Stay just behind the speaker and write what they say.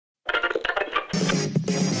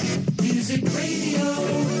Music Radio,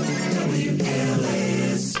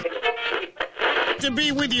 WLS. To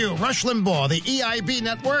be with you, Rush Limbaugh, the EIB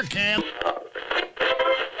Network, and...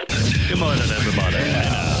 Good morning, everybody.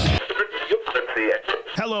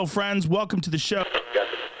 Hello, friends. Welcome to the show.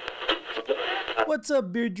 What's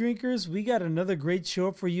up, beer drinkers? We got another great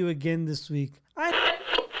show for you again this week.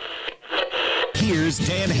 Here's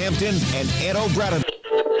Dan Hampton and Ed O'Brien.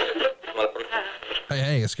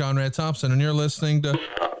 Hey, it's Conrad Thompson, and you're listening to...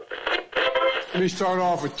 Let me start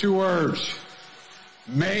off with two words.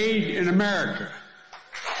 Made in America.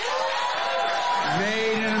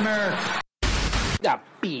 Made in America.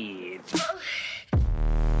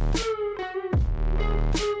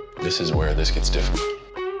 This is where this gets difficult.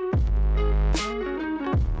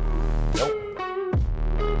 Nope.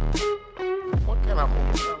 What kind of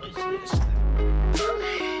hotel is this?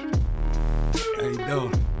 How you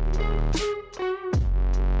doing?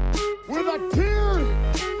 With a tear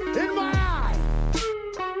in my eye.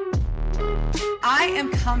 I am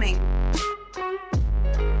coming.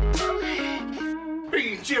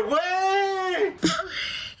 Beat your way.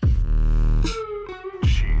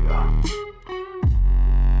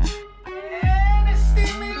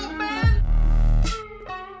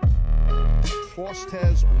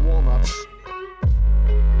 Foster's Walnuts.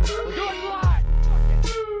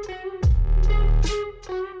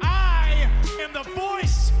 I am the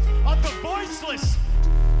voice of the voiceless.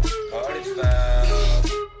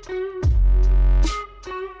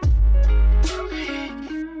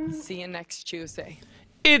 See you next Tuesday.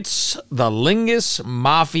 It's the Lingus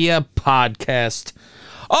Mafia Podcast.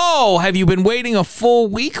 Oh, have you been waiting a full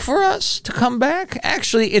week for us to come back?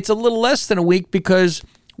 Actually, it's a little less than a week because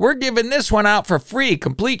we're giving this one out for free.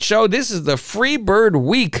 Complete show. This is the Free Bird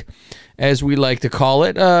Week, as we like to call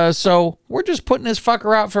it. So we're just putting this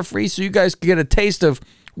fucker out for free so you guys can get a taste of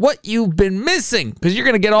what you've been missing, because you're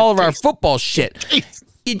going to get all of our football shit.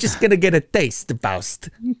 You're just going to get a taste, Faust.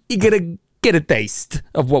 You're going to get a taste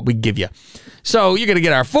of what we give you. So you're going to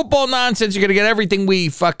get our football nonsense. You're going to get everything we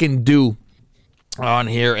fucking do on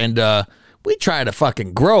here. And we try to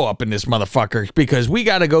fucking grow up in this motherfucker, because we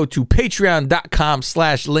got to go to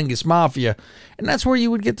patreon.com/Lingus Mafia. And that's where you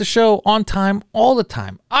would get the show on time, all the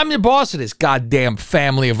time. I'm your boss of this goddamn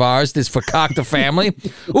family of ours, this Fakakta family.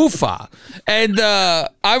 Oofa. And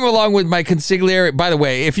I'm along with my consigliere. By the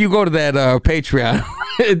way, if you go to that Patreon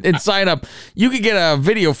and sign up, you can get a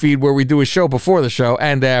video feed where we do a show before the show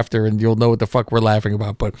and after, and you'll know what the fuck we're laughing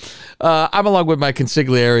about. But I'm along with my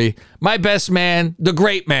consigliere, my best man, the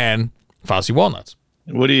great man, Fauci Walnuts.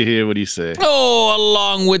 What do you hear? What do you say? Oh,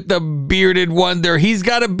 along with the bearded wonder. He's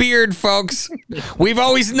got a beard, folks. We've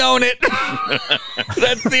always known it.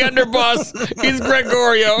 That's the underboss. He's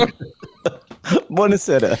Gregorio.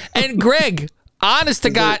 Buonasera. And Greg, honest to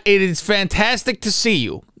God, it is fantastic to see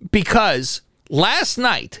you, because last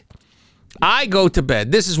night I go to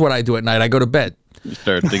bed. This is what I do at night. I go to bed. You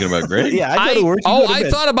start thinking about Greg? Yeah, I go to work. I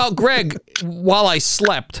thought about Greg while I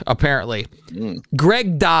slept, apparently.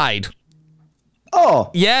 Greg died.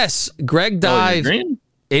 Oh. Yes, Greg died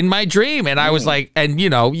in my dream. And I was like, and you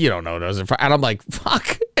don't know those. And I'm like,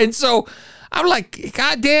 fuck. And so I'm like,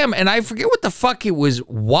 God damn. And I forget what the fuck it was,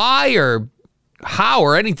 why or how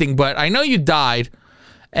or anything, but I know you died.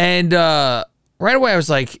 And right away I was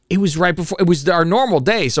like, it was right before, it was our normal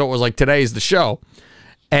day. So it was like, today's the show.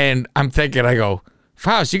 And I'm thinking, I go,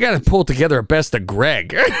 Faust, you got to pull together a best of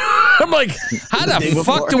Greg. I'm like, how the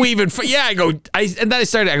fuck do we even, I go, and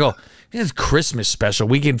then I go, it's Christmas special.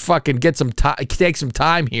 We can fucking get some time, take some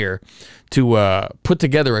time here to put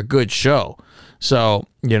together a good show. So,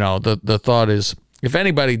 the thought is, if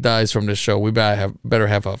anybody dies from this show, we better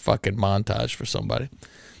have a fucking montage for somebody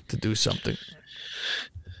to do something.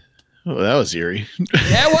 Oh, that was eerie.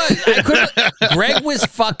 Yeah, it was. Greg was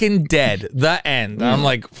fucking dead. The end. I'm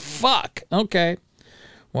like, fuck. Okay.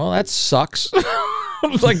 Well, that sucks. I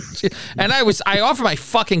was like, and I offer my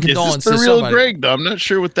fucking condolences. Is this the real to somebody. Greg, though? I'm not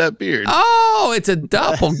sure with that beard. Oh, it's a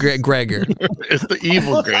Gregor. It's the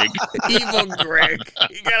evil Greg. Evil Greg.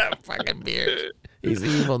 He got a fucking beard. He's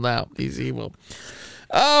evil now. He's evil.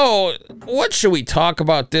 Oh, what should we talk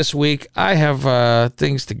about this week? I have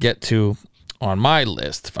things to get to on my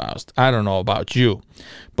list, Faust. I don't know about you,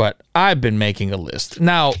 but I've been making a list.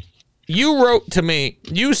 Now, you wrote to me,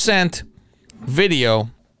 you sent video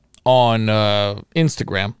on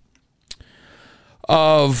Instagram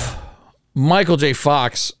of Michael J.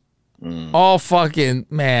 Fox. All fucking,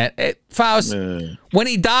 man. Faust, when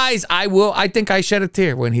he dies, I think I shed a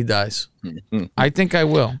tear when he dies. I think I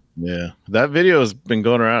will. Yeah. That video has been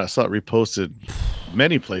going around. I saw it reposted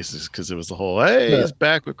many places because it was the whole, hey, he's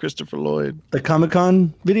back with Christopher Lloyd. The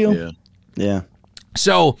Comic-Con video? Yeah. Yeah.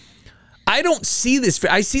 So I don't see this.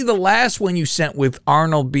 I see the last one you sent with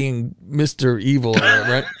Arnold being Mr. Evil,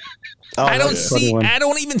 right? Oh, I don't that's a funny one. I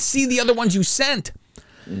don't even see the other ones you sent.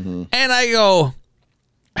 And I go,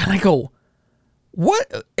 what?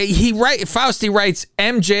 Fausti writes,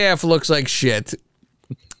 MJF looks like shit.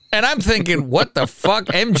 And I'm thinking, what the fuck,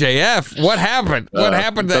 MJF? What happened? What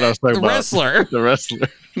happened to the wrestler? The wrestler.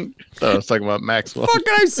 I was talking about Maxwell.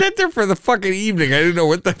 Fucking, I sat there for the fucking evening. I didn't know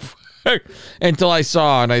what the fuck until I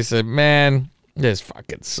saw, and I said, man, this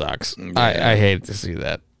fucking sucks. Yeah. I hated to see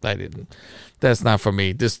that. I didn't. That's not for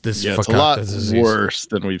me. This yeah, it's a lot worse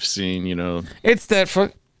than we've seen, It's that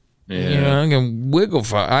for. Yeah. I can wiggle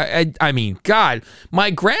for. I mean, God,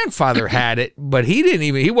 my grandfather had it, but he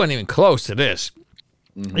wasn't even close to this.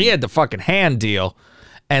 He had the fucking hand deal,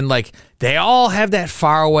 and like they all have that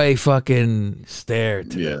faraway fucking stare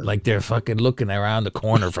to them, like they're fucking looking around the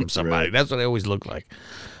corner from somebody. Right. That's what they always look like.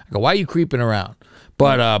 I go, why are you creeping around?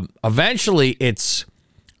 But eventually, it's.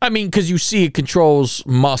 I mean, because you see it controls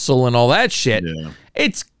muscle and all that shit. Yeah.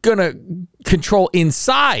 It's gonna control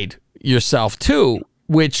inside yourself too,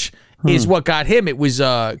 which is what got him. It was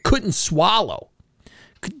couldn't swallow.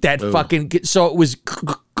 That fucking, so it was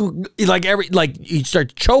like you start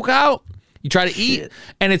to choke out, you try to eat,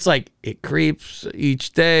 and it's like it creeps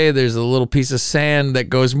each day. There's a little piece of sand that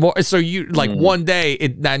goes more. So you like one day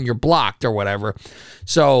then you're blocked or whatever.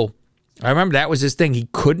 So I remember that was his thing. He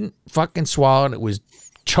couldn't fucking swallow, and it was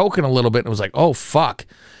choking a little bit. And it was like, oh fuck.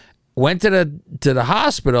 Went to the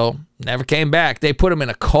hospital, never came back. They put him in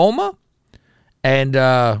a coma, and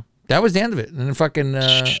that was the end of it. And then fucking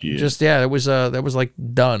that was like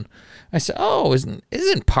done. I said, oh,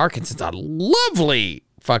 isn't Parkinson's a lovely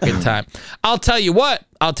fucking time? I'll tell you what,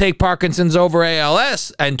 I'll take Parkinson's over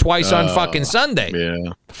ALS and twice on fucking Sunday.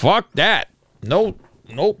 Yeah. Fuck that. Nope.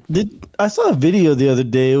 I saw a video the other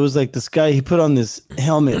day. It was like this guy, he put on this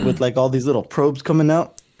helmet with like all these little probes coming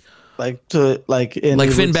out. Like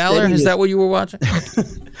Finn Balor? Is that what you were watching?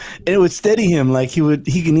 And it would steady him like he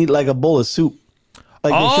can eat like a bowl of soup.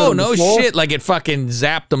 Like oh, no shit. Like it fucking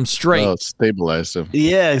zapped him straight. Oh, it stabilized him.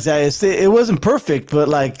 Yeah, exactly. It wasn't perfect, but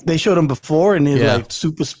like they showed him before and he like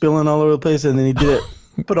soup was spilling all over the place, and then he did it,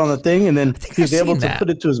 put on the thing, and then he was able to put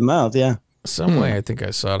it to his mouth. Yeah. Some way I think I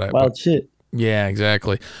saw that. Wild shit. Yeah,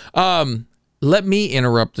 exactly. Let me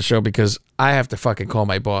interrupt the show because I have to fucking call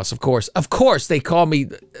my boss. Of course, they call me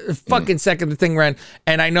fucking second the thing ran,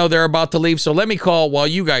 and I know they're about to leave. So let me call while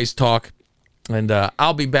you guys talk, and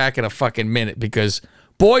I'll be back in a fucking minute because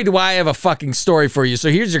boy, do I have a fucking story for you.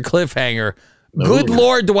 So here's your cliffhanger. Oh. Good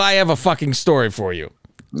Lord, do I have a fucking story for you.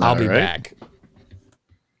 I'll be back.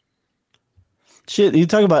 Shit, you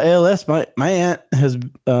talk about ALS. My aunt has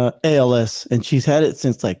ALS, and she's had it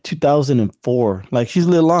since like 2004. Like she's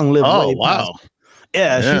lived way past.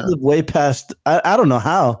 Yeah, she's lived way past. I don't know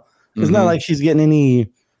how. It's not like she's getting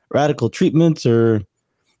any radical treatments or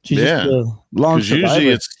she's just a long survivor. Usually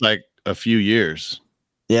it's like a few years.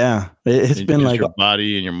 Yeah, it's been like your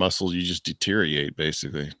body and your muscles, you just deteriorate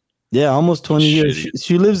basically. Yeah, almost 20 years.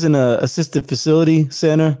 She lives in a assisted facility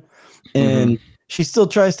center, and she still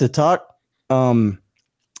tries to talk.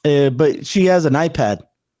 But she has an iPad,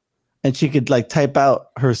 and she could like type out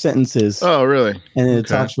her sentences. Oh, really? And it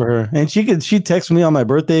talks for her. And she texts me on my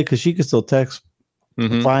birthday because she could still text.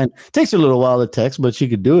 Fine. Takes her a little while to text, but she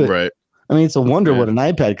could do it. Right. I mean, it's a wonder what an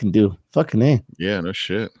iPad can do. Fucking A. Yeah, no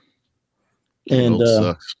shit. And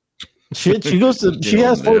shit, she goes to she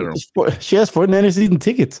has 49ers season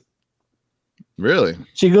tickets. Really?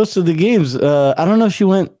 She goes to the games. I don't know if she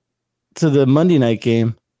went to the Monday night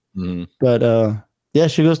game. But yeah,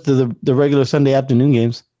 she goes to the regular Sunday afternoon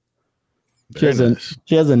games. She has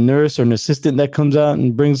a nurse or an assistant that comes out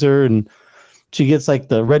and brings her, and she gets like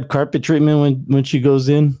the red carpet treatment when she goes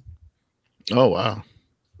in. Oh wow.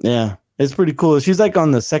 Yeah, it's pretty cool. She's like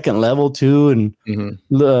on the second level too, and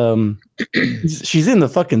she's in the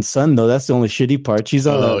fucking sun though. That's the only shitty part. She's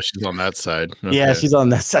on she's on that side. Okay. Yeah, she's on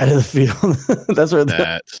that side of the field. That's where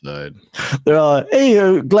side. They're all,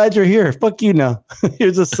 hey, glad you're here. Fuck you now.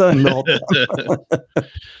 Here's the sun.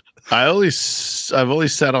 I've only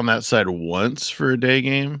sat on that side once for a day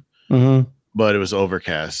game, but it was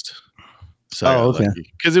overcast. So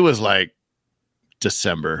because it was like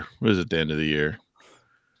December. It was at the end of the year.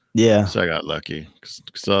 Yeah. So I got lucky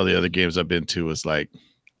because all the other games I've been to was like,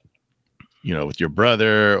 with your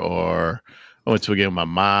brother, or I went to a game with my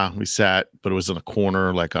ma. We sat, but it was in a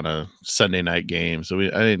corner, like on a Sunday night game. So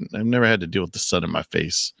I've never had to deal with the sun in my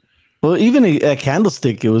face. Well, even at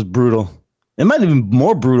Candlestick, it was brutal. It might have been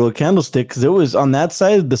more brutal at Candlestick because it was on that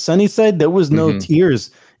side, the sunny side, there was no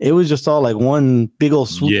tiers. It was just all like one big old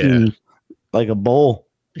swooping, like a bowl.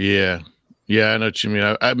 Yeah. Yeah, I know what you mean.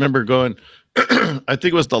 I remember going. I think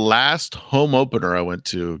it was the last home opener I went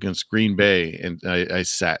to against Green Bay, and I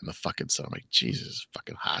sat in the fucking sun. I'm like, Jesus, it's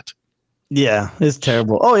fucking hot. Yeah, it's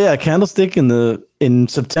terrible. Oh yeah, Candlestick in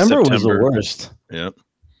September was the worst. Yep.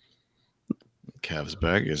 Cavs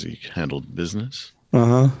back as he handled business.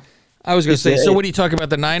 I was going to say, so what are you talking about,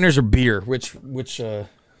 the Niners or beer? Which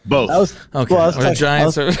both. Okay. Well, the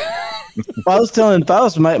Giants are... I was telling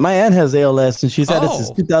Faust, my aunt has ALS and she's had it since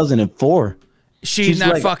 2004. She's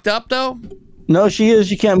not like, fucked up though? No, she is.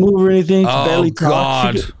 She can't move or anything. She barely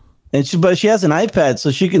God. talks. But she has an iPad, so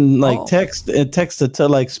she can text it to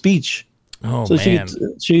like speech. Oh so man.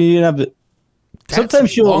 She have it. Sometimes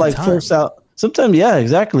she'll like force out. Sometimes, yeah,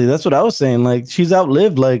 exactly. That's what I was saying. Like she's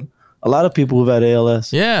outlived like a lot of people who've had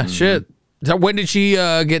ALS. Yeah, shit. When did she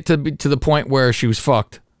get to the point where she was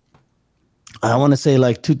fucked? I want to say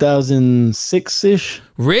like 2006-ish.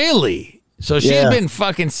 Really? So she's been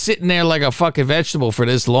fucking sitting there like a fucking vegetable for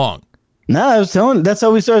this long. Nah, I was telling. That's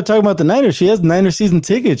how we started talking about the Niners. She has Niner season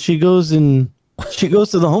tickets. She goes to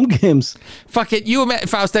the home games. Fuck it. You imagine,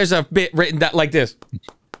 Faust, there's a bit written that like this.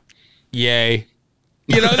 Yay.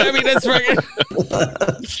 You know what I mean? That's fucking...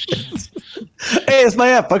 Hey, it's my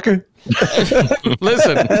app, fucker.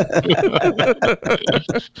 Listen.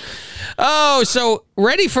 Oh, so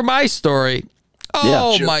ready for my story?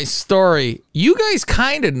 Oh, sure. My story. You guys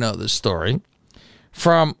kind of know the story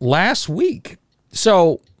from last week.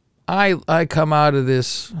 So I come out of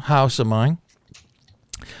this house of mine.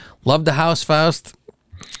 Love the house, Faust.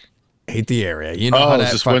 Hate the area. You know how that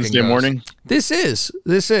is this fucking Wednesday goes. morning? This is.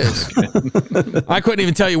 I couldn't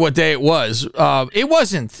even tell you what day it was. It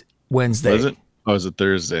wasn't Wednesday. Was it? Oh, was it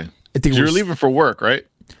Thursday? I think you were leaving for work, right?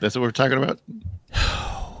 That's what we're talking about?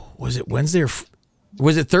 Was it Wednesday or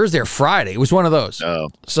was it Thursday or Friday? It was one of those. Oh.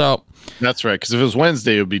 So. That's right, because if it was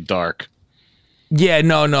Wednesday, it would be dark. Yeah,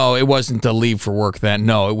 no. It wasn't to leave for work then.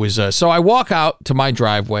 No, it was. So I walk out to my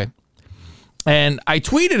driveway, and I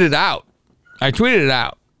tweeted it out.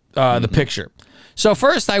 The picture. So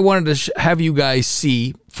first I wanted to have you guys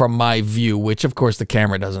see from my view, which of course the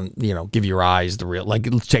camera doesn't, give your eyes the real, like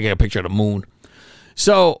taking a picture of the moon.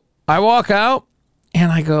 So I walk out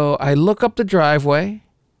and I look up the driveway.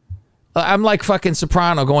 I'm like fucking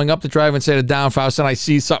Soprano going up the driveway instead of down, Faust, and I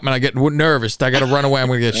see something and I get nervous. I got to run away. I'm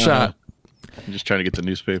going to get shot. I'm just trying to get the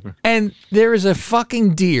newspaper. And there is a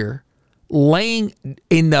fucking deer laying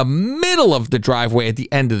in the middle of the driveway at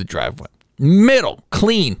the end of the driveway. Middle,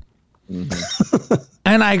 clean. Mm-hmm.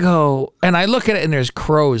 And I go, and I look at it, and there's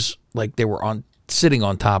crows, like they were sitting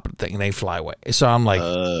on top of the thing, and they fly away. So I'm like,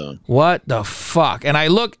 what the fuck? And I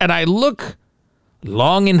look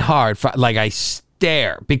long and hard, like I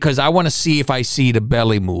stare, because I want to see if I see the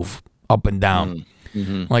belly move up and down.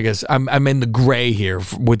 Mm-hmm. Like I'm in the gray here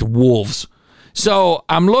with wolves. So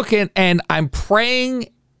I'm looking, and I'm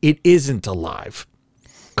praying it isn't alive,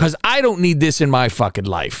 because I don't need this in my fucking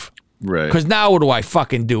life. Right. Because now what do I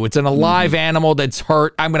fucking do? It's an alive animal that's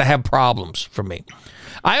hurt. I'm going to have problems for me.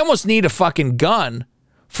 I almost need a fucking gun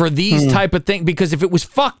for these type of things, because if it was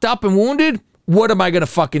fucked up and wounded, what am I going to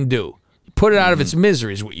fucking do? Put it out of its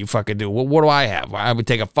misery is what you fucking do. What do I have? I would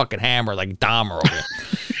take a fucking hammer like Dahmer over there.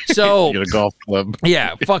 So you get a golf club.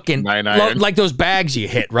 Yeah, fucking like those bags you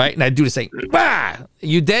hit, right? And I do the same. Bah!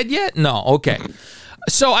 You dead yet? No. Okay.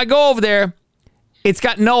 So I go over there. It's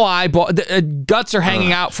got no eyeball. The guts are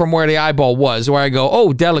hanging out from where the eyeball was. Where I go,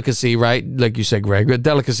 oh, delicacy, right? Like you said, Greg, but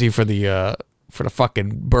delicacy for the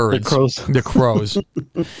fucking birds, the crows.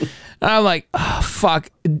 And I'm like, oh,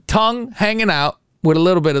 fuck, tongue hanging out with a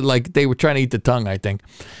little bit of, like, they were trying to eat the tongue, I think,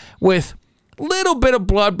 with a little bit of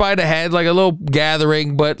blood by the head, like a little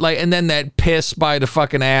gathering, but like, and then that piss by the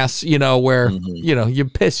fucking ass, where you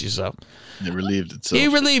piss yourself. It relieved itself.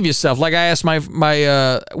 You relieve yourself. Like I asked my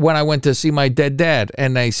when I went to see my dead dad,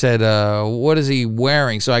 and they said, what is he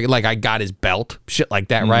wearing? So I got his belt, shit like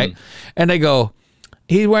that, right? And they go,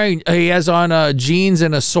 he has on jeans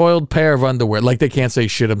and a soiled pair of underwear. Like they can't say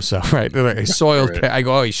shit himself, right? They're like, a soiled pair. I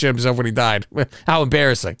go, oh, he shit himself when he died. How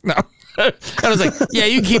embarrassing. No. And I was like, yeah,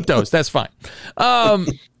 you keep those. That's fine.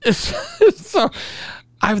 So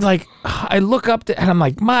I'm like, I look up and I'm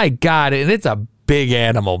like, my God, and it's a big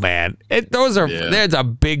animal, man. There's a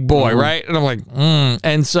big boy, right? And I'm like,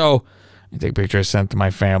 And so I take pictures, sent to my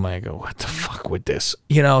family. I go, what the fuck with this?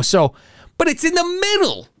 So, but it's in the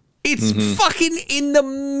middle. It's fucking in the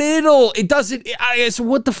middle. It doesn't, I said,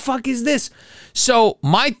 what the fuck is this? So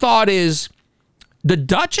my thought is, the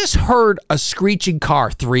Duchess heard a screeching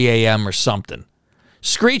car 3 a.m. or something.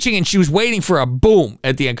 Screeching, and she was waiting for a boom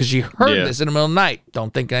at the end because she heard this in the middle of the night.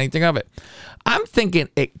 Don't think anything of it. I'm thinking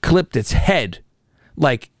it clipped its head,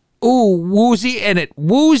 like woozy, and it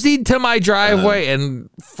woozied to my driveway, and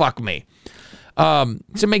fuck me.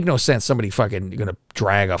 It make no sense. Somebody fucking gonna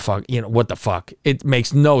drag a fuck, what the fuck? It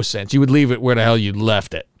makes no sense. You would leave it where the hell you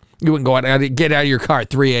left it. You wouldn't go out, get out of your car at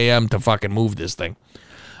 3 a.m. to fucking move this thing.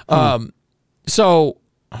 So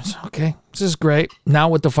I said, okay, this is great. Now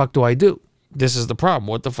what the fuck do I do? This is the problem.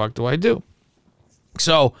 What the fuck do I do?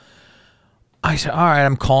 So I said, all right,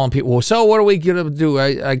 I'm calling people. So what are we going to do?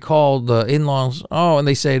 I called the in-laws. Oh, and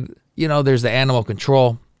they said, there's the animal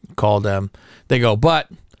control. Called them. They go, but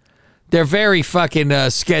they're very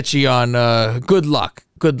fucking sketchy on good luck.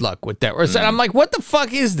 Good luck with that. So I'm like, what the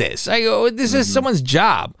fuck is this? I go, this is someone's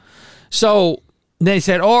job. So they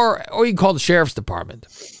said, or you call the sheriff's department.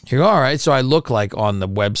 You go, all right. So I look like on the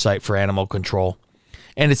website for animal control,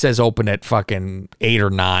 and it says open at fucking 8 or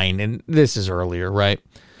 9, and this is earlier, right?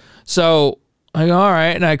 So I go, all right,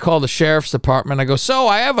 and I call the sheriff's department. I go, so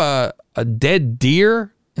I have a dead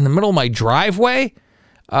deer in the middle of my driveway.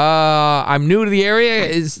 I'm new to the area.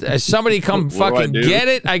 Is somebody come fucking get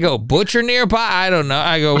it? I go, butcher nearby? I don't know.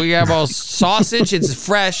 I go, we have all sausage. It's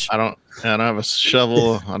fresh. I don't have a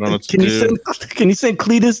shovel. I don't know what to do. Can you send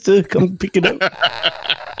Cletus to come pick it up?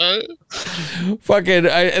 Fucking,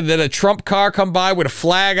 and then a Trump car come by with a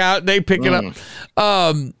flag out. They pick it up.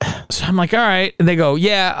 So I'm like, all right. And they go,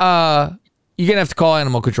 yeah, you're going to have to call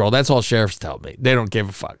animal control. That's all sheriffs tell me. They don't give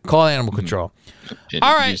a fuck. Call animal control.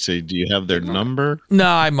 All right. You say, do you have their number? No,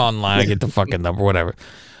 I'm online. I get the fucking number, whatever.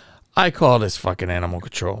 I call this fucking animal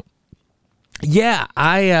control. Yeah,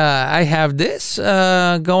 I have this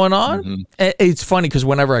going on. Mm-hmm. It's funny because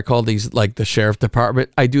whenever I call these, like the sheriff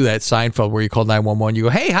department, I do that Seinfeld where you call 911. You go,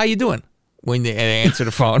 hey, how you doing? When they answer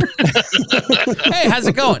the phone. Hey, how's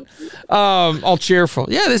it going? All cheerful.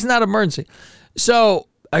 Yeah, this is not an emergency. So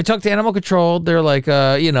I talked to animal control. They're like,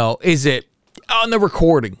 is it on the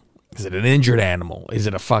recording? Is it an injured animal? Is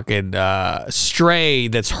it a fucking stray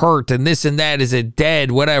that's hurt and this and that? Is it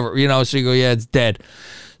dead? Whatever. So you go, yeah, it's dead.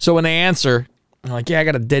 So when they answer, I'm like, yeah, I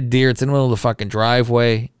got a dead deer. It's in the middle of the fucking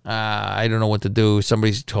driveway. I don't know what to do.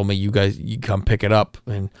 Somebody's told me you come pick it up.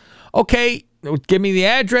 And okay, give me the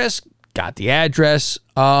address. Got the address.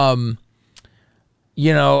 Okay,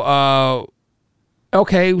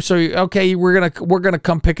 we're gonna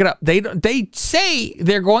come pick it up. They say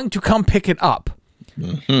they're going to come pick it up.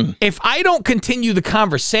 Mm-hmm. If I don't continue the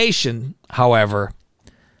conversation, however,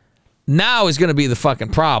 now is going to be the fucking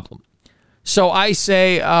problem. So I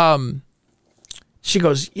say, she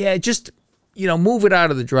goes, yeah, just, move it out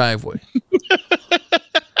of the driveway.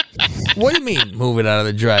 What do you mean, move it out of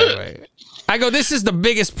the driveway? I go, this is the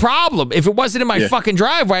biggest problem. If it wasn't in my fucking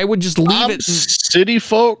driveway, I would just leave it. City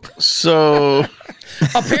folk, so.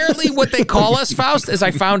 Apparently what they call us, Faust, is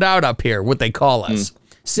I found out up here what they call us.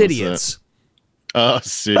 Cityians. Oh,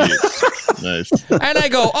 cityians. Nice. And I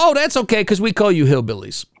go, oh, that's okay, because we call you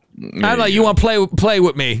hillbillies. I'm like, you want to play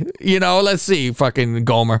with me? Let's see, fucking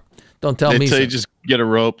Gomer. Don't tell me. They tell you just get a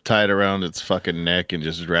rope tied around its fucking neck and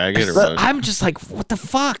just drag it. I'm just like, what the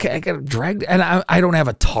fuck? I got to drag, and I don't have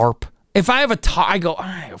a tarp. If I have a tarp, I go,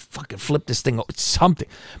 I'll fucking flip this thing. It's something.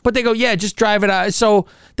 But they go, yeah, just drive it out. So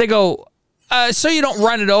they go, so you don't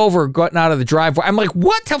run it over getting out of the driveway. I'm like,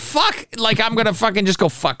 what the fuck? Like, I'm going to fucking just go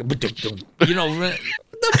fuck. What the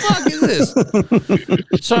fuck is this?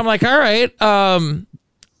 So I'm like, all right.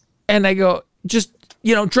 And I go, just,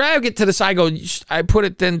 drag it to the side. I put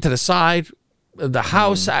it then to the side of the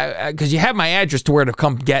house because you have my address to where to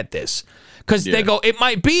come get this. Because they go, it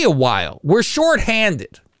might be a while. We're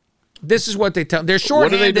shorthanded. This is what they tell. They're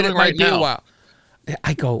shorthanded. It might be a while.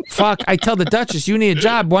 I go, fuck. I tell the Duchess, you need a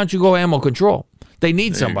job. Why don't you go animal control? They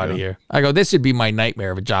need somebody here. I go, this would be my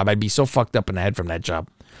nightmare of a job. I'd be so fucked up in the head from that job.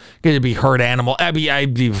 It'd be hurt animal. I'd be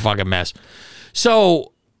a fucking mess.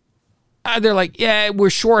 So they're like, yeah, we're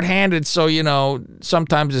shorthanded, so,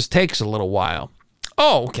 sometimes this takes a little while.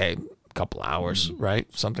 Oh, okay. A couple hours, right?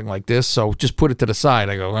 Something like this. So just put it to the side.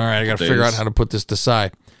 I go, all right, I got to figure out how to put this to the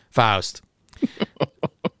side. Faust.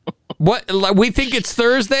 What? We think it's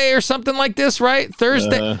Thursday or something like this, right?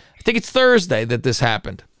 Thursday. I think it's Thursday that this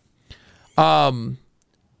happened.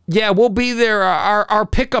 Yeah, we'll be there. Our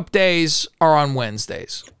pickup days are on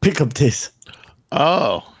Wednesdays. Pickup days.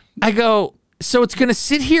 Oh. I go, so it's going to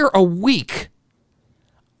sit here a week.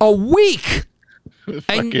 A week.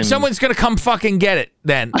 And someone's going to come fucking get it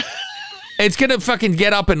then. It's going to fucking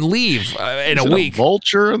get up and leave in a week. A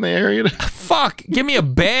vulture in the area? Fuck. Give me a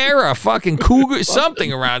bear, a fucking cougar,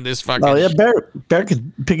 something around this fucking. Oh, yeah. Bear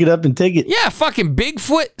could pick it up and take it. Yeah, fucking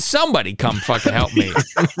Bigfoot. Somebody come fucking help me.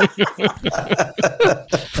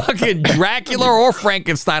 Fucking Dracula or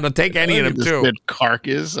Frankenstein will take any of them too. Dead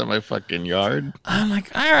carcass on my fucking yard. I'm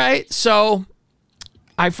like, all right. So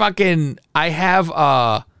I have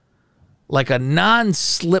like a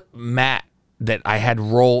non-slip mat that I had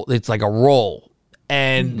roll. It's like a roll,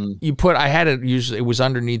 and I had it usually. It was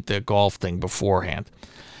underneath the golf thing beforehand,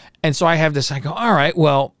 and so I have this. I go, all right,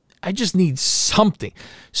 well, I just need something.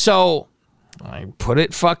 So I put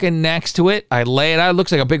it fucking next to it. I lay it out. It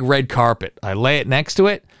looks like a big red carpet. I lay it next to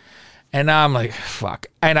it, and now I'm like, fuck.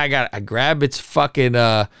 And I grab its fucking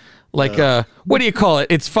what do you call it?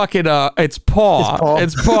 It's fucking it's paw.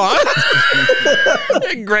 It's paw.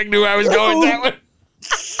 Greg knew I was going that way.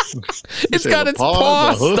 It's got its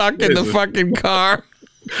paw stuck in the fucking car.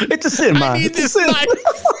 It's a sin, I need this knife.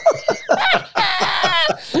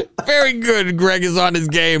 Very good. Greg is on his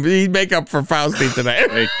game. He make up for Fausti today.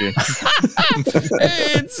 Thank you.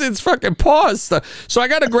 It's fucking paws stuff. So I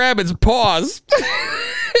got to grab its paws.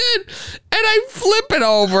 And I flip it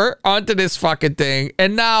over onto this fucking thing,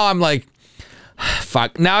 and now I'm like,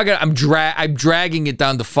 fuck. Now I'm dragging it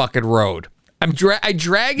down the fucking road. I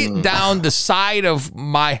drag it down the side of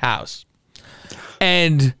my house,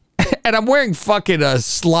 and I'm wearing fucking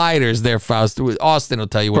sliders there, Faust. Austin will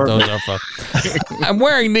tell you what those are, Faust. I'm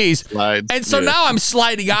wearing these, and so now I'm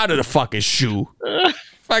sliding out of the fucking shoe.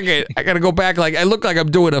 Fuck it. I gotta go back. Like I look like I'm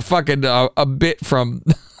doing a fucking a bit from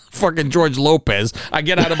fucking George Lopez. I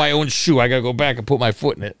get out of my own shoe. I gotta go back and put my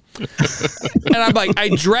foot in it. And I'm like, I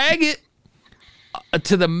drag it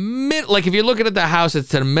to the mid. Like if you're looking at the house, it's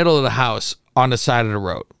to the middle of the house on the side of the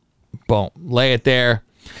road. Boom. Lay it there.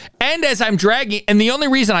 And as I'm dragging, and the only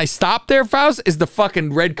reason I stop there, Faust, is the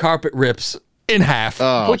fucking red carpet rips in half.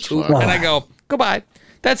 And I go, goodbye.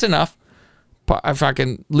 That's enough. I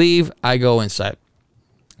fucking leave. I go inside.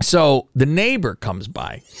 So the neighbor comes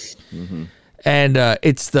by. And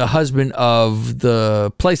it's the husband of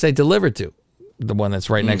the place I delivered to, the one that's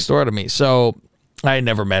right next door to me. So I had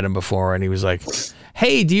never met him before, and he was like,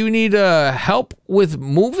 hey, do you need help with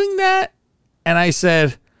moving that? And I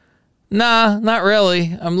said, nah, not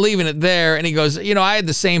really. I'm leaving it there. And he goes, I had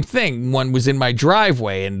the same thing. One was in my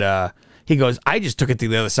driveway, and he goes, I just took it to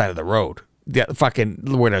the other side of the road. The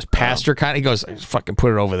fucking, where there's pasture kind of. He goes, I just fucking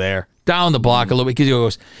put it over there. Down the block a little bit, because he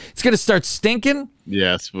goes, it's going to start stinking.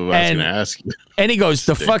 Yeah, that's what I was going to ask you. And he goes,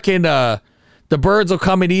 the fucking, the birds will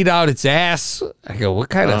come and eat out its ass. I go, what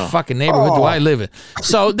kind of fucking neighborhood do I live in?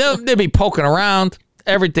 So they'll be poking around.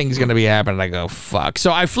 Everything's going to be happening. I go, fuck.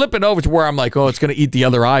 So I flip it over to where I'm like, it's going to eat the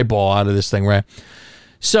other eyeball out of this thing, right?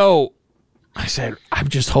 So I said, I'm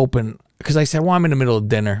just hoping, because I said, well, I'm in the middle of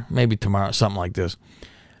dinner, maybe tomorrow, something like this.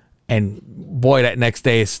 And boy, that next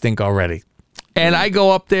day is stink already. And I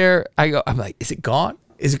go up there. I'm like, is it gone?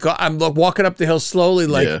 Is it gone? I'm walking up the hill slowly,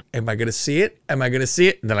 like, am I going to see it? Am I going to see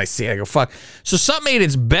it? And then I see it. I go, fuck. So something ate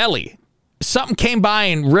its belly. Something came by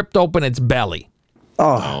and ripped open its belly.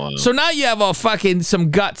 Oh. So now you have some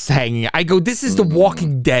guts hanging. I go, this is The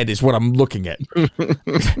Walking Dead is what I'm looking at.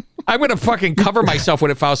 I'm going to fucking cover myself with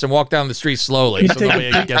it, Faust, and walk down the street slowly. So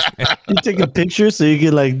nobody can guess me. You take a picture so you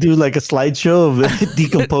can do a slideshow of it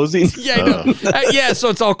decomposing. Yeah, I know. So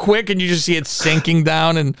it's all quick and you just see it sinking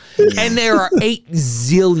down. And there are 8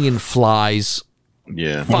 zillion flies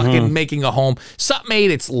fucking making a home. Something ate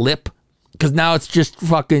its lip because now it's just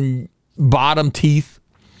fucking bottom teeth.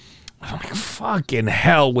 I'm like, fucking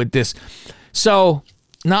hell with this. So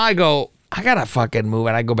now I go, I gotta fucking move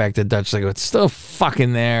it. I go back to Dutch. I go, it's still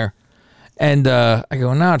fucking there. And I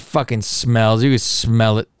go, now it fucking smells. You can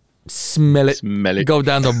smell it. Smell it. Go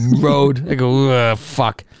down the road. I go,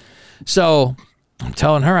 fuck. So I'm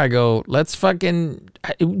telling her, I go, let's fucking.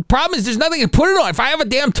 Problem is, there's nothing to put it on. If I have a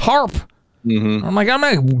damn tarp, I'm like, I'm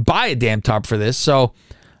not gonna buy a damn tarp for this. So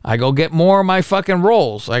I go get more of my fucking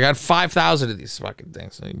rolls. I got 5,000 of these fucking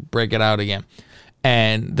things. So you break it out again.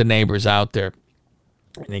 And the neighbor's out there.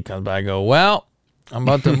 And he comes by. I go, well, I'm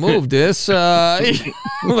about to move this. And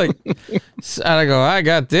I go, I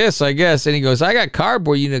got this, I guess. And he goes, I got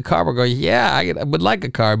cardboard. You need a cardboard. I go, yeah, I would like a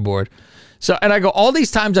cardboard. So, and I go, all these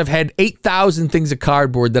times I've had 8,000 things of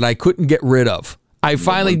cardboard that I couldn't get rid of. I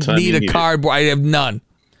finally need a cardboard. I have none.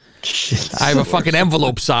 I have a fucking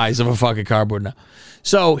envelope size of a fucking cardboard now.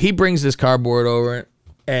 So he brings this cardboard over,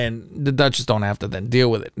 and the Duchess don't have to then deal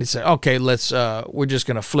with it. He said, okay, we're just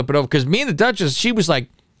going to flip it over. Because me and the Duchess, she was like,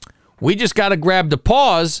 we just got to grab the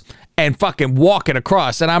paws and fucking walk it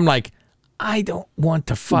across. And I'm like, I don't want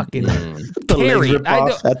to fucking carry it.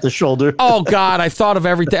 At the shoulder. Oh, God, I thought of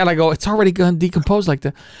everything. And I go, it's already going to decompose like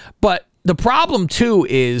that. But the problem, too,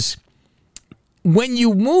 is when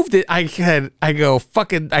you moved it, it's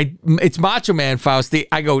Macho Man, Fausti.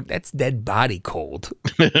 I go, that's dead body cold.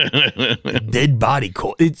 Dead body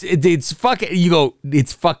cold. It's fucking, you go,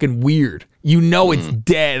 it's fucking weird. You know it's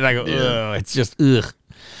dead. And I go, ugh, it's just, ugh.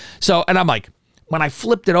 So, and I'm like, when I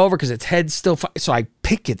flipped it over, because its head's still, so I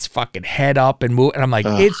pick its fucking head up and move, and I'm like,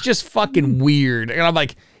 it's just fucking weird. And I'm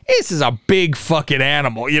like, this is a big fucking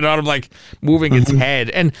animal, you know what I'm like, moving its head.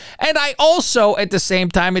 And I also, at the same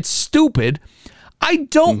time, it's stupid. I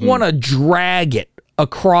don't want to drag it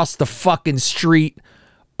across the fucking street.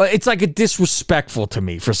 It's like a disrespectful to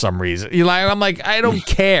me for some reason. I'm like, I don't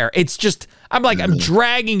care. It's just, I'm like, I'm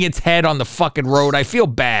dragging its head on the fucking road. I feel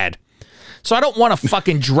bad. So I don't want to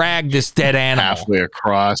fucking drag this dead animal. Halfway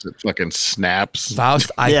across, it fucking snaps. Faust,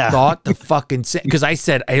 I thought the fucking... Because I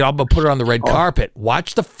said, hey, I'm going to put it on the red carpet.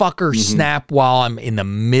 Watch the fucker snap while I'm in the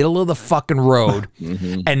middle of the fucking road.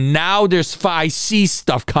 And now I see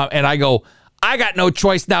stuff come, and I go, I got no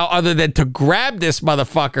choice now other than to grab this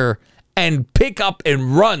motherfucker and pick up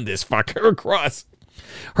and run this fucker across.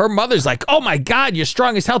 Her mother's like, oh my God, you're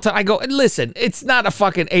strong as hell. I go, listen, it's not a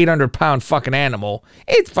fucking 800-pound fucking animal.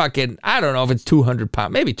 It's fucking, I don't know if it's 200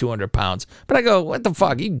 pounds, maybe 200 pounds. But I go, what the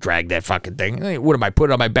fuck? You drag that fucking thing. What am I, put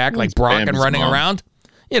it on my back like Brock and running around?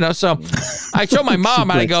 You know, so I show my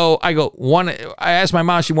mom and I go, I asked my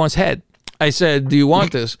mom, she wants head. I said, do you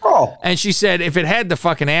want this? And she said, if it had the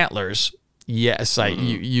fucking antlers, yes,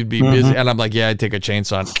 you'd be busy. And I'm like, yeah, I'd take a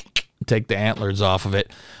chainsaw and take the antlers off of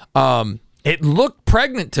it. It looked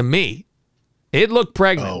pregnant to me. It looked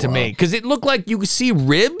pregnant to me because it looked like you could see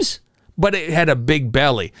ribs, but it had a big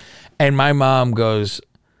belly. And my mom goes,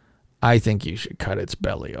 I think you should cut its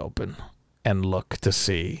belly open and look to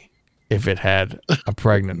see if it had a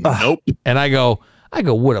pregnant. Nope. And I go,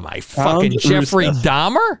 what am I, fucking Jeffrey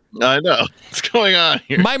Dahmer? I know. What's going on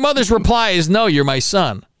here? My mother's reply is, no, you're my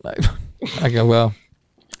son. I go, well...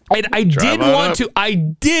 And I did want to. I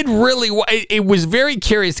did really. It was very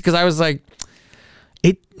curious because I was like,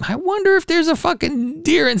 I wonder if there's a fucking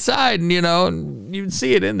deer inside, and you'd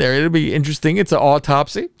see it in there. It'd be interesting. It's an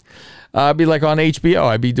autopsy. I'd be like on HBO.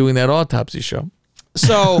 I'd be doing that autopsy show.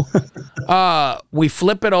 So we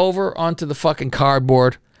flip it over onto the fucking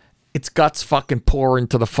cardboard. Its guts fucking pour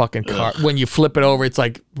into the fucking car. When you flip it over, it's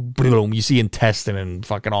like boom. You see intestine and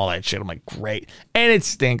fucking all that shit. I'm like, great, and it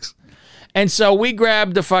stinks. And so we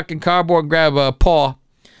grabbed the fucking cardboard, grab a paw,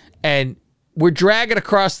 and we're dragging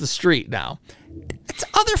across the street now. It's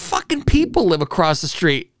other fucking people live across the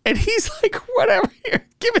street. And he's like, whatever, here,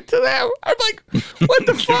 give it to them. I'm like, what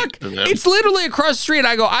the fuck? It's literally across the street.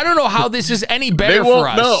 I go, I don't know how this is any better for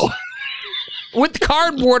us. Know. With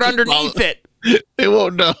cardboard underneath it. They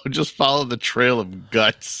won't know. Just follow the trail of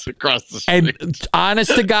guts across the street. And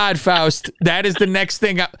honest to God, Faust, that is the next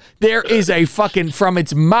thing. There is a fucking, from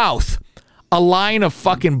its mouth, a line of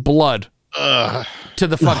fucking blood to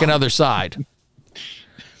the fucking other side.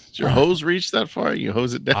 Does your hose reach that far? You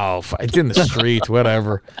hose it down? Oh, it's in the street,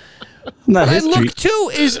 whatever. What I look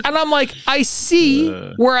too is, and I'm like, I see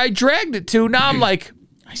where I dragged it to. Now I'm like,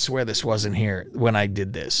 I swear this wasn't here when I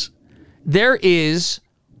did this. There is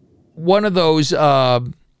one of those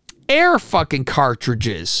air fucking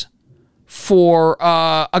cartridges for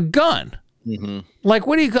a gun. Like,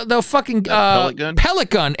 what do you call the fucking pellet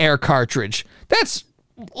gun air cartridge? That's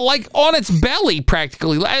like on its belly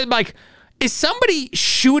practically. Like, is somebody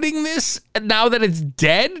shooting this now that it's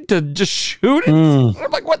dead to just shoot it?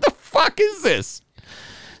 I'm like, what the fuck is this?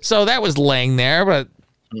 So that was laying there, but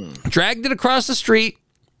dragged it across the street.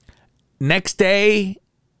 Next day,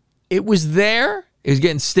 it was there. It was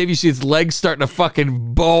getting stiff. You see its legs starting to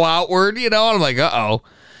fucking bow outward, And I'm like, uh-oh.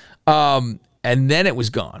 And then it was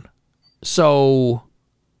gone. So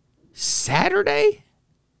Saturday,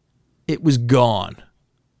 it was gone.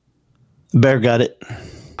 Bear got it.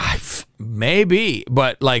 Maybe,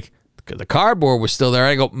 but like the cardboard was still there.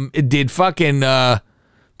 I go, did fucking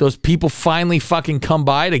those people finally fucking come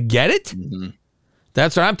by to get it?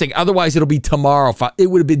 That's what I'm thinking. Otherwise, it'll be tomorrow. It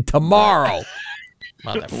would have been tomorrow.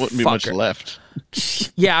 There wouldn't be much left.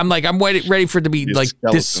 Yeah, I'm like, I'm ready for it to be like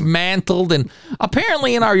dismantled. And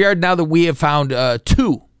apparently in our yard now that we have found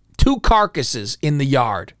two carcasses in the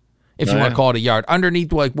yard, if you want to call it a yard,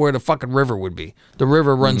 underneath like where the fucking river would be. The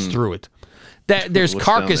river runs through it. There's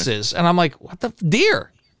carcasses, and I'm like, what the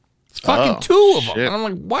deer? It's fucking two of them. And I'm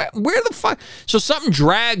like, what? Where the fuck? So something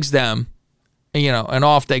drags them, and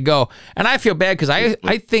off they go. And I feel bad because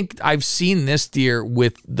I think I've seen this deer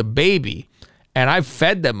with the baby, and I've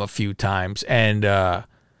fed them a few times, and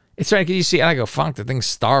it's right. Can you see? And I go, fuck, the thing's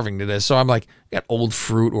starving to this. So I'm like, got old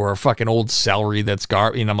fruit or a fucking old celery that's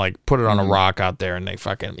garbage. I'm like, put it on a rock out there, and they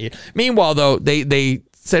fucking eat. Meanwhile, though, they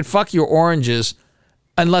said, fuck your oranges.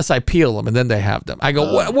 Unless I peel them, and then they have them. I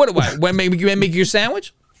go, what do I? When make you a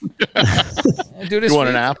sandwich? Do you want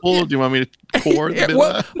an apple? Do you want me to core?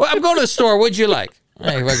 Well, I'm going to the store. What'd you like?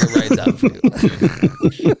 Hey, if I can write down for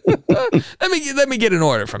you. let me get an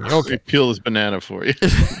order from you. Okay. Peel this banana for you.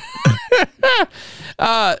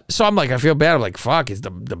 So I'm like, I feel bad. I'm like, fuck, is the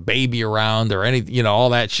baby around or anything, all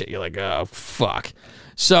that shit. You're like, oh, fuck.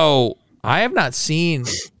 So I have not seen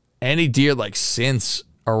any deer like since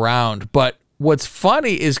around. But what's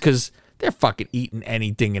funny is because they're fucking eating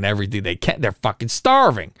anything and everything they can. They're fucking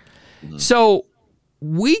starving. So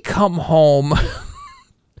we come home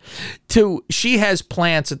she has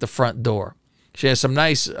plants at the front door. She has some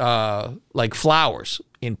nice like flowers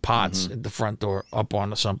in pots at the front door up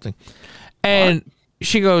onto something. And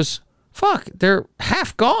she goes, fuck, they're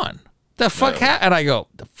half gone. The fuck? And I go,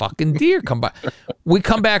 the fucking deer come by. We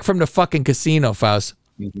come back from the fucking casino, Faust.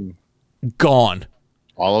 Gone.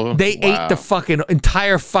 All of them? They ate the fucking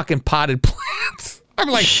entire fucking potted plants. I'm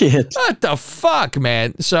like, shit. What the fuck,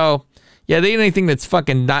 man? So, yeah, they eat anything that's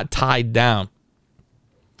fucking not tied down.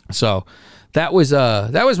 So, that was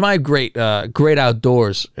my great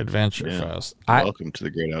outdoors adventure, Faust. Welcome to the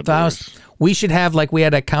great outdoors. Faust, we should have, like we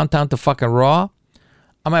had a countdown to fucking Raw.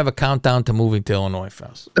 I'm going to have a countdown to moving to Illinois,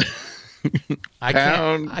 Faust. I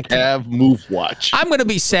can't move watch. I'm going to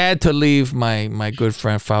be sad to leave my good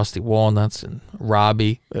friend Fausty Walnuts and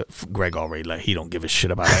Robbie. Greg already, he don't give a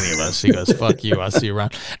shit about any of us. He goes, fuck you, I'll see you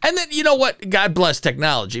around. And then, you know what? God bless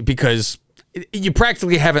technology, because you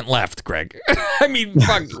practically haven't left, Greg. I mean,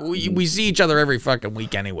 fuck, we see each other every fucking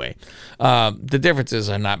week anyway. The difference is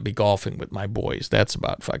I not be golfing with my boys. That's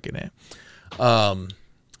about fucking it.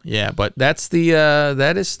 Yeah, but that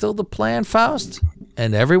is still the plan, Faust,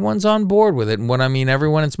 and everyone's on board with it. And when I mean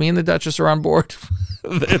everyone, it's me and the Duchess are on board.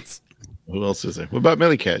 Who else is there? What about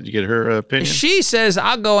Millie Cat? Did you get her opinion? She says,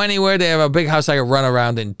 I'll go anywhere. They have a big house I can run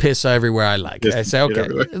around and piss everywhere I like. I say, okay,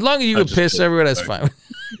 as long as you can piss everywhere, that's fine.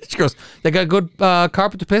 She goes, they got good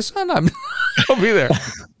carpet to piss on? I'll be there.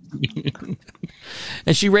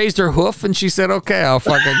 And she raised her hoof and she said, okay, I'll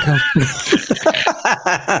fucking come.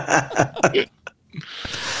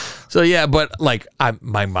 So yeah, but like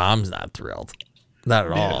my mom's not thrilled, not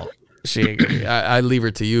at all. I leave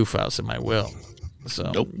her to you, Faust, and I will.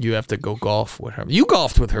 So you have to go golf with her. You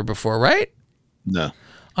golfed with her before, right? No,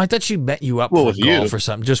 I thought she met you up for golf or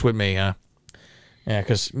something, just with me, huh? Yeah,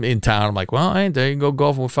 because in town, I'm like, well, I ain't there. You can go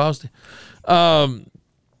golfing with Faust. I'm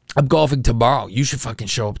golfing tomorrow. You should fucking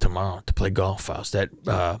show up tomorrow to play golf, Faust, at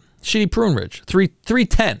Shitty Prune Ridge,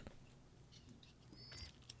 310.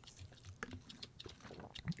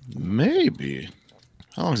 Maybe.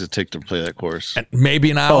 How long does it take to play that course?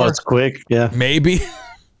 Maybe an hour. Oh, it's quick. Yeah. Maybe.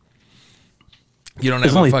 You don't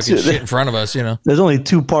have a fucking shit in front of us, There's only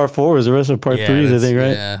 2 par 4s. The rest are par 3s, I think,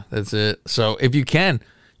 right? Yeah, that's it. So if you can,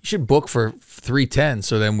 you should book for 310.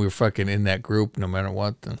 So then we're fucking in that group no matter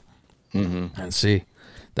what. And see.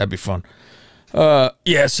 That'd be fun.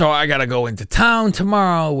 Yeah, so I got to go into town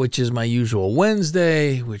tomorrow, which is my usual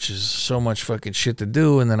Wednesday, which is so much fucking shit to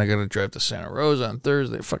do. And then I got to drive to Santa Rosa on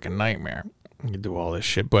Thursday. Fucking nightmare. You do all this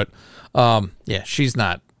shit. But, yeah, she's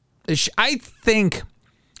not. I think,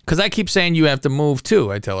 because I keep saying you have to move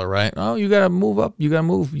too. I tell her, right? Oh, you got to move up. You got to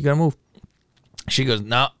move. You got to move. She goes,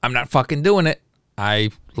 no, I'm not fucking doing it.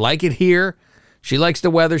 I like it here. She likes the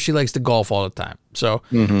weather. She likes to golf all the time. So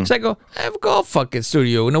I go, I have a golf fucking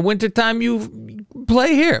studio. In the wintertime, you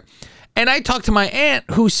play here. And I talked to my aunt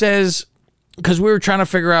who says, because we were trying to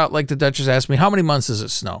figure out, like the Duchess asked me, how many months does it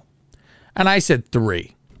snow? And I said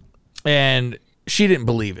 3. And she didn't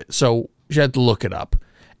believe it. So she had to look it up.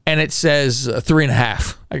 And it says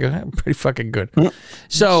 3.5. I go, pretty fucking good.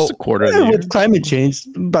 So a quarter of the year. With climate change,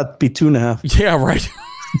 about to be 2.5. Yeah, right.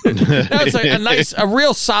 That's a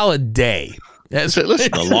real solid day. Listen,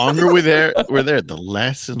 the longer we're there, the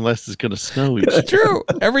less and less is going to snow. It's true.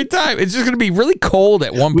 Every time. It's just going to be really cold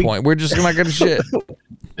at one point. We're just not going to shit.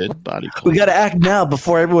 Dead body cold. We got to act now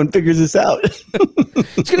before everyone figures this out.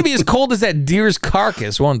 It's going to be as cold as that deer's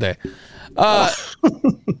carcass one day.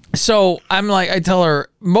 So I'm like, I tell her,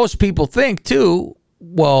 most people think too,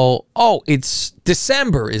 well, it's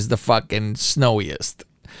December is the fucking snowiest.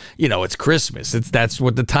 It's Christmas. That's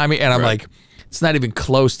what the time. And I'm like, it's not even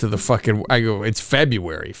close to the fucking. I go, it's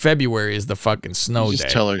February. February is the fucking snow day.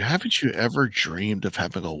 Tell her, haven't you ever dreamed of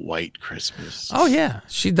having a white Christmas? Oh yeah,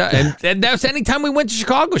 she does. And that's anytime we went to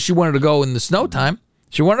Chicago, she wanted to go in the snow time.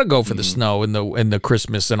 She wanted to go for the snow and the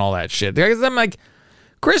Christmas and all that shit. I'm like,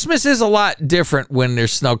 Christmas is a lot different when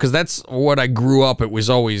there's snow, because that's what I grew up. It was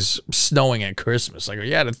always snowing at Christmas. I go,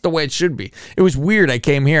 yeah, that's the way it should be. It was weird. I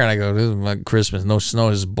came here and I go, this is like Christmas, no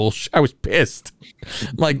snow, this is bullshit. I was pissed.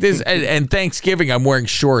 I'm like this, and Thanksgiving, I'm wearing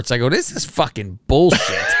shorts. I go, this is fucking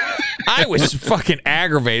bullshit. I was fucking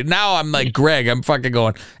aggravated. Now I'm like Greg. I'm fucking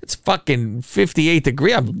going, it's fucking 58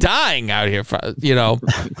 degrees. I'm dying out here. You know,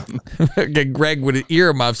 Greg with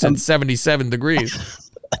earmuffs at 77 degrees.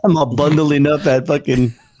 I'm all bundling up at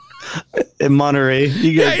fucking in Monterey.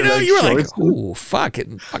 You guys you know, you were like, ooh,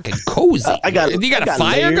 fucking cozy. You got a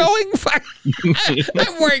fire layers. going?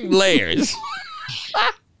 I'm wearing layers.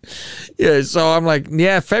 Yeah, so I'm like,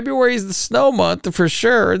 yeah, February is the snow month for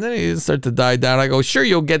sure. And then it starts to die down. I go, sure,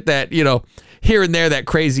 you'll get that, you know, here and there, that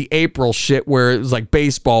crazy April shit where it was like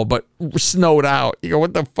baseball, but snowed out. You go,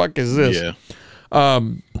 what the fuck is this? Yeah.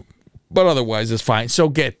 But otherwise, it's fine. So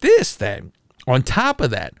get this then. On top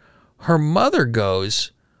of that, her mother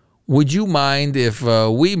goes, would you mind if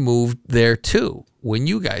we moved there too when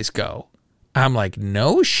you guys go? I'm like,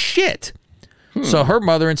 no shit. So her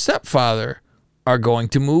mother and stepfather are going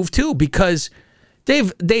to move too, because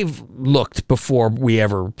they've looked before we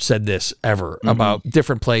ever said this ever about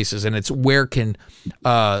different places, and it's where can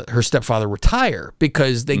her stepfather retire,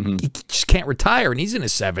 because he just can't retire, and he's in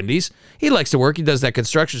his 70s. He likes to work. He does that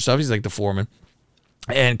construction stuff. He's like the foreman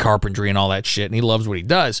and carpentry and all that shit, and he loves what he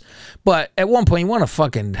does. But at one point, you want to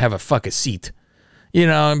fucking have a fucking seat, you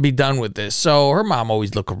know, and be done with this. So her mom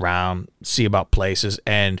always look around, see about places,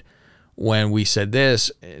 and when we said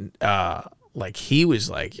this, like he was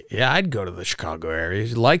like, yeah, I'd go to the Chicago area.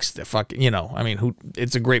 He likes to fucking, you know, I mean,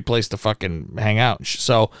 it's a great place to fucking hang out.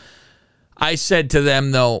 So I said to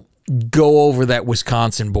them, though, go over that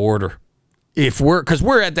Wisconsin border. Because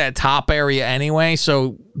we're at that top area anyway,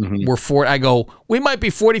 so I go, we might be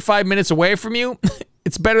 45 minutes away from you.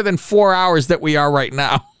 It's better than 4 hours that we are right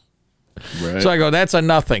now. Right. So I go, that's a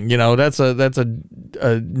nothing, you know, that's a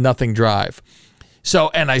nothing drive.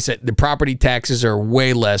 So, and I said, the property taxes are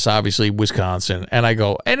way less, obviously, Wisconsin. And I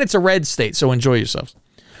go, and it's a red state, so enjoy yourselves.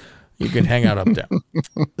 You can hang out up there.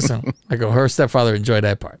 So I go, her stepfather enjoyed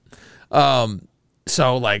that part.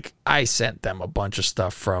 So, like, I sent them a bunch of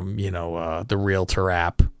stuff from, you know, the Realtor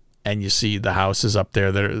app, and you see the houses up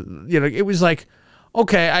there that are, you know, it was like,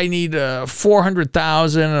 okay, I need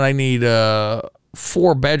 400,000, and I need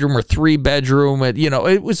 4-bedroom or 3-bedroom, and, you know,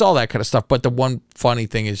 it was all that kind of stuff. But the one funny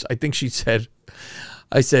thing is, I think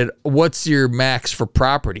I said, what's your max for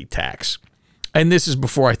property tax? And this is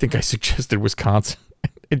before I think I suggested Wisconsin.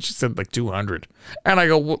 And she said like 200. And I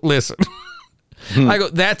go, well, listen. I go,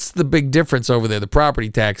 that's the big difference over there. The property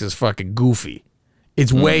tax is fucking goofy.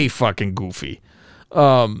 It's way fucking goofy.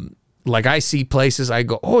 Like I see places, I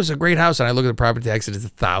go, oh, it's a great house. And I look at the property tax and it's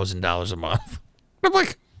 $1,000 a month. I'm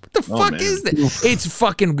like, what the fuck is that? It's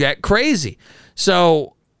fucking crazy.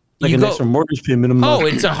 So like an extra mortgage payment a month. Oh,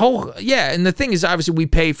 it's a whole, yeah. And the thing is, obviously, we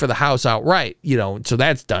pay for the house outright, you know, so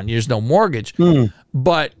that's done. There's no mortgage.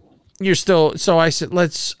 But you're still, so I said,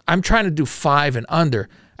 I'm trying to do 5 and under.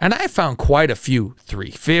 And I found quite a few,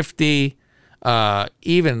 350,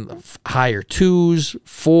 even higher 2s,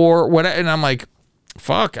 4, whatever. And I'm like,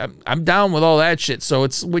 fuck, I'm down with all that shit. So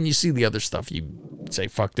it's when you see the other stuff, you say,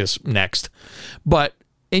 fuck this, next. But,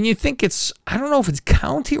 and you think it's, I don't know if it's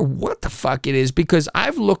county or what the fuck it is, because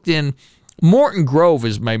I've looked in, Morton Grove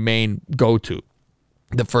is my main go-to.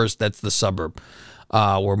 That's the suburb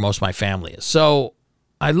where most of my family is. So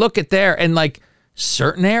I look at there, and like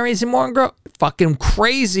certain areas in Morton Grove, fucking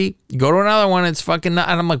crazy. You go to another one, it's fucking not,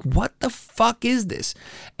 and I'm like, what the fuck is this?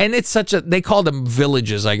 And it's such a, they call them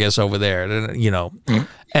villages, I guess, over there, you know.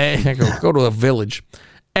 And I go to a village,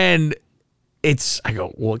 and I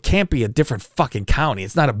go, well, it can't be a different fucking county.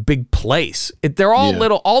 It's not a big place. They're all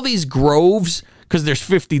little, all these groves, because there's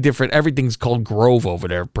 50 different, everything's called Grove over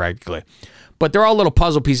there practically. But they're all little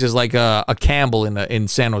puzzle pieces like a Campbell in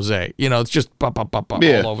San Jose. You know, it's just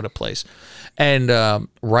all over the place. And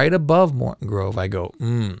right above Morton Grove, I go,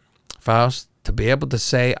 Faust, to be able to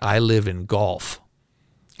say I live in golf.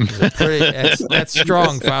 That's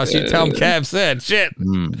strong, Faust. You tell him Cav said. Shit.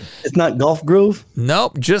 It's not Golf Grove?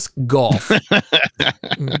 Nope, just golf.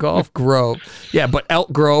 Golf Grove. Yeah, but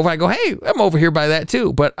Elk Grove, I go, hey, I'm over here by that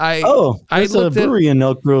too. But there's a brewery in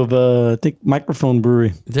Elk Grove. I think Microphone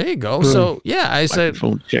Brewery. There you go. Brewery. So, yeah, I said,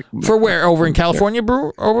 for where? Over in California,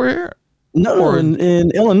 over here? No, in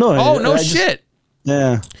Illinois. Oh, no shit.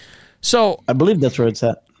 Yeah. So I believe that's where it's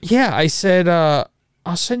at. Yeah, I said,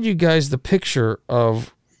 I'll send you guys the picture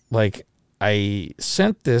of, like, I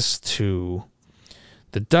sent this to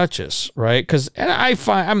the Duchess, right? Because I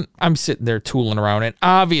find I'm sitting there tooling around, and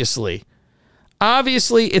obviously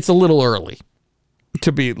it's a little early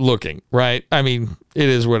to be looking, right? I mean, it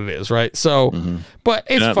is what it is, right? So, but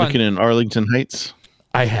it's fun. Looking in Arlington Heights.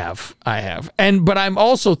 I have, but I'm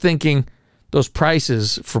also thinking those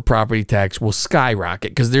prices for property tax will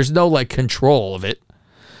skyrocket because there's no like control of it.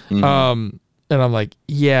 And I'm like,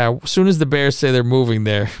 yeah, as soon as the Bears say they're moving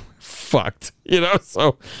there, fucked.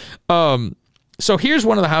 So here's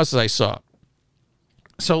one of the houses I saw.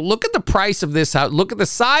 So look at the price of this house. Look at the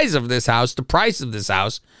size of this house, the price of this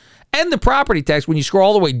house, and the property tax. When you scroll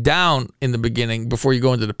all the way down in the beginning before you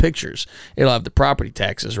go into the pictures, it'll have the property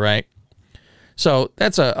taxes, right? So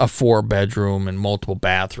that's a 4-bedroom and multiple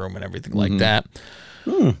bathroom and everything like that.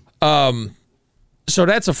 So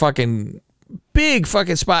that's a fucking big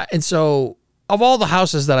fucking spot. And so of all the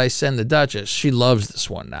houses that I send the Duchess, she loves this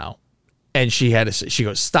one now. And she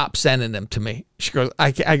goes, stop sending them to me. She goes,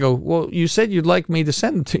 I go, well, you said you'd like me to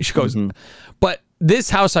send them to you. She goes, but this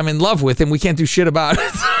house I'm in love with and we can't do shit about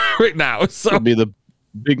it right now. So it'd be the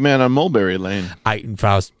big man on Mulberry Lane.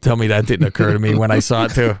 Faust, tell me that didn't occur to me when I saw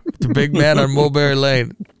it too. The big man on Mulberry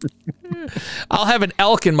Lane. I'll have an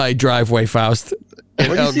elk in my driveway, Faust.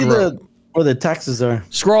 Where do you see where the taxes are?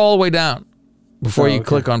 Scroll all the way down before you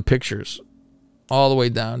click on pictures. All the way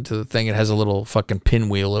down to the thing. It has a little fucking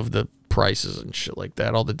pinwheel of the prices and shit like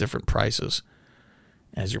that. All the different prices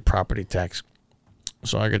as your property tax.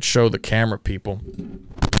 So I could show the camera people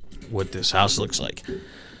what this house looks like.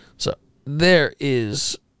 So there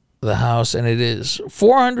is the house, and it is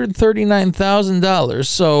 $439,000.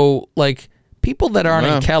 So like people that aren't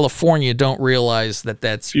in California don't realize that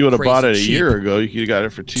that's if you would have bought it a cheap. year ago, you could have got it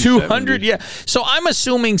for $200. Yeah. So I'm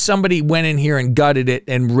assuming somebody went in here and gutted it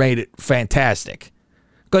and rated it fantastic.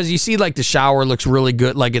 Because you see, like, the shower looks really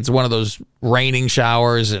good, like it's one of those raining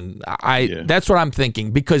showers, and that's what I'm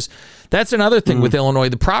thinking. Because that's another thing with Illinois.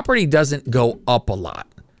 The property doesn't go up a lot.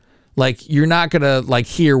 Like, you're not going to, like,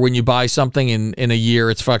 here when you buy something in a year,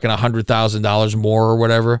 it's fucking $100,000 more or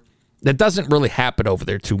whatever. That doesn't really happen over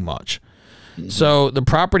there too much. So the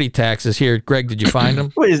property taxes here, Greg, did you find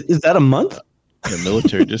them? Wait, is that a month? The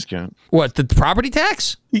military discount. What, the property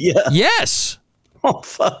tax? Yeah. Yes. Oh,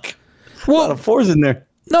 fuck. Well, a lot of 4s in there.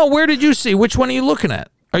 No, where did you see? Which one are you looking at?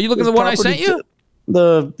 Are you looking at the one I sent you?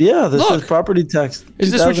 This says property tax.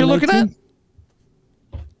 Is this what you're looking at?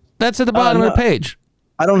 That's at the bottom of the page.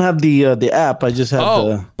 I don't have the app. I just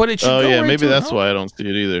have but it should go right maybe to that's it. why I don't see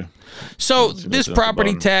it either. So this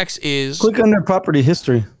property tax is... Click under property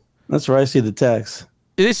history. That's where I see the tax.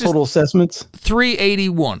 This is total assessments.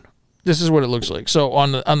 $381. This is what it looks like. So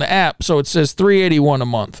on the app, so it says $381 a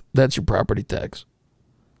month. That's your property tax.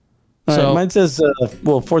 So mine says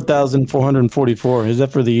 4,444. Is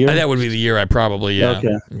that for the year? That would be the year. I probably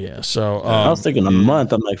Okay. Yeah. So I was thinking a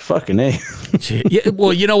month. I'm like fucking A. Yeah,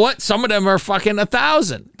 well, you know what? Some of them are fucking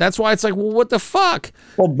 1,000. That's why it's like, well, what the fuck?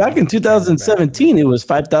 Well, back in 2017, it was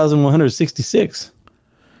 5,166.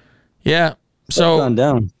 Yeah. So gone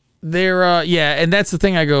down. They're and that's the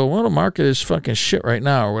thing. I go, well, the market is fucking shit right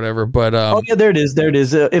now or whatever. But there it is. There it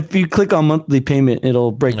is. If you click on monthly payment,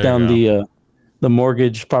 it'll break down the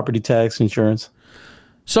mortgage, property tax, insurance.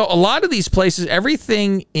 So a lot of these places,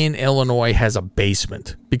 everything in Illinois has a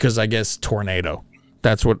basement because I guess tornado.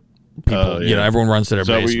 That's what people, everyone runs to their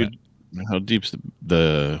basement. How deep's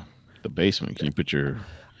the basement? Can you put your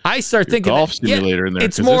thinking golf simulator in there?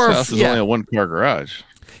 It's more this house is only a 1-car garage.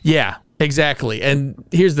 Yeah, exactly. And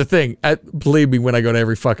here's the thing. Believe me, when I go to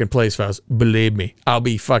every fucking place, Faust, believe me, I'll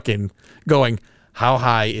be fucking going, how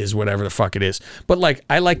high is whatever the fuck it is. But like,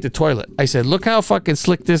 I like the toilet. I said, look how fucking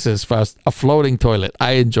slick this is, Faust. A floating toilet.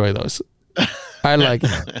 I enjoy those. I like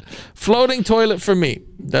it. Floating toilet for me.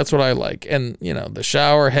 That's what I like. And, the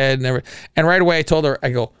shower head and everything. And right away I told her, I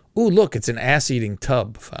go, ooh, look, it's an ass-eating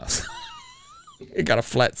tub, Faust. It got a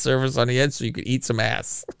flat surface on the edge so you could eat some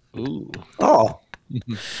ass. Ooh. Oh.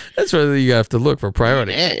 That's where you have to look for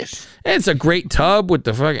priority. Yes. And it's a great tub with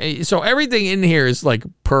the fucking. So everything in here is like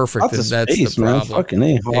perfect. Lots of that's space, the problem. Man. Fucking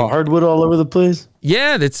A. Hardwood all over the place.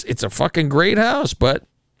 Yeah, it's a fucking great house, but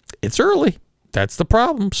it's early. That's the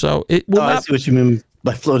problem. So it will not. I see what you mean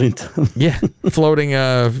by floating tub. Yeah, floating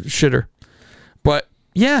shitter. But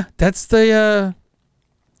yeah, that's the.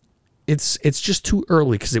 It's just too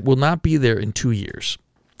early because it will not be there in 2 years,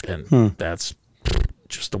 and that's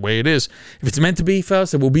just the way it is. If it's meant to be,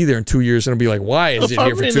 Faust, it will be there in 2 years, and it'll be like, why is it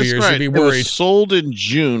here for 2 years? Right. You'll be It worried. was sold in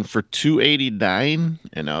June for $289,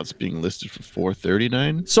 and now it's being listed for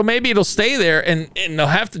 $439. So maybe it'll stay there, and they'll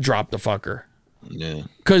have to drop the fucker. Yeah.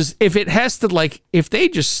 Because if it has to, like, if they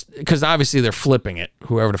just, because obviously they're flipping it,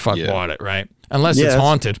 whoever the fuck bought it, right? Unless it's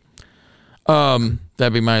haunted.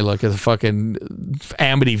 That'd be my luck at the fucking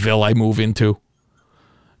Amityville I move into.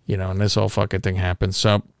 And this whole fucking thing happens.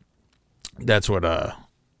 So that's what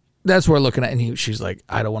we're looking at. And she's like,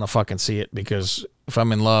 I don't want to fucking see it because if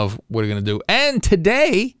I'm in love, what are you going to do? And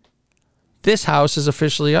today, this house is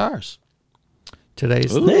officially ours. Today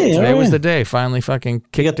was the day. Finally fucking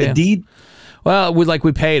kicked in. You got the deed? Well,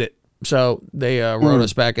 we paid it. So they wrote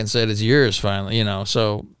us back and said it's yours finally. You know,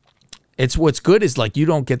 so it's what's good is like you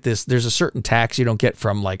don't get this. There's a certain tax you don't get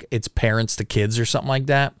from like it's parents to kids or something like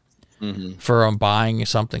that for buying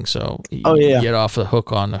something. So you get off the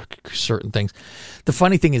hook on certain things. The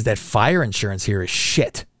funny thing is that fire insurance here is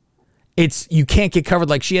shit. You can't get covered.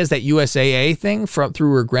 Like she has that USAA thing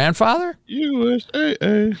through her grandfather.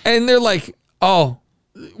 USAA. And they're like, oh,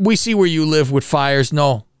 we see where you live with fires.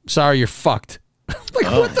 No, sorry, you're fucked.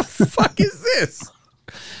 Like, what the fuck is this?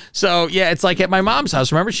 So, yeah, it's like at my mom's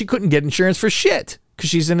house. Remember, she couldn't get insurance for shit because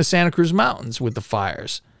she's in the Santa Cruz Mountains with the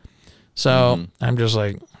fires. So I'm just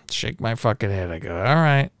like, shake my fucking head. I go, all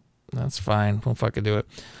right, that's fine. We'll fucking do it.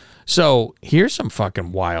 So here's some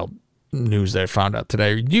fucking wild news that I found out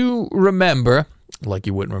today. You remember, like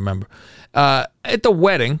you wouldn't remember, at the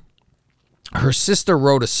wedding, her sister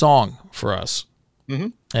wrote a song for us.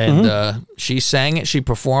 And she sang it. She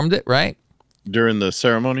performed it, right? During the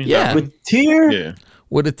ceremony? Yeah. With tear? Yeah.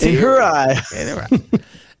 With a tear. In her eye.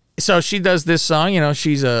 So she does this song. You know,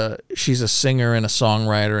 she's a singer and a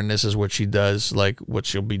songwriter, and this is what she does, like what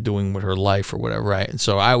she'll be doing with her life or whatever, right? And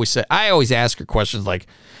so I always ask her questions like,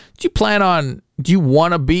 do you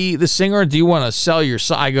want to be the singer or do you want to sell your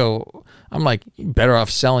song? I'm like, you're better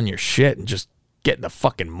off selling your shit and just getting the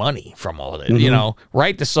fucking money from all of it. You know,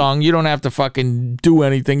 write the song. You don't have to fucking do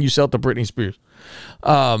anything. You sell it to Britney Spears.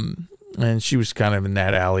 And she was kind of in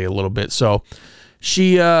that alley a little bit. So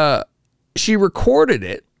she recorded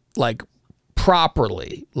it like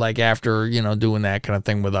properly, like after, you know, doing that kind of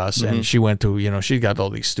thing with us. And she went to, you know, she got all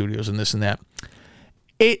these studios and this and that.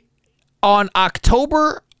 It on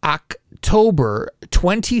October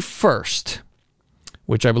 21st,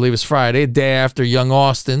 which I believe is Friday, a day after young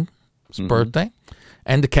Austin's birthday,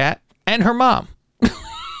 and the cat and her mom.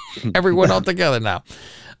 Everyone all together now.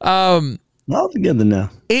 All together now.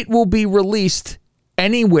 It will be released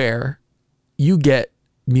anywhere you get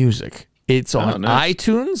music. It's on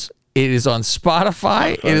iTunes. It is on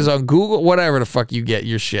Spotify. It is on Google, whatever the fuck you get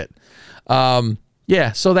your shit.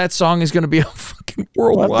 Yeah, so that song is going to be a fucking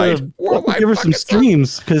worldwide. Give her some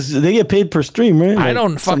streams because they get paid per stream, right? I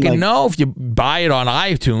don't fucking know if you buy it on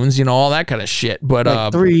iTunes, you know, all that kind of shit. But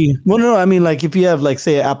like no, I mean, like if you have like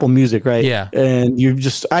say Apple Music, right? Yeah, and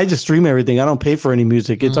I just stream everything. I don't pay for any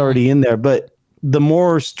music; it's already in there. But the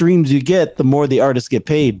more streams you get, the more the artists get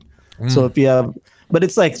paid. So if you have, but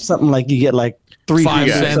it's like something like you get like 5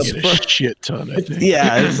 cents for a shit ton. I think.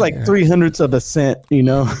 Yeah, it's like 0.03 of a cent, you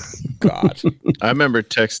know. God, I remember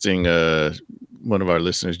texting one of our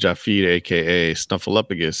listeners, Jafid, aka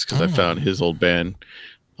Snuffleupagus, because I found his old band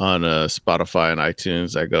on Spotify and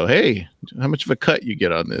iTunes. I go, hey, how much of a cut you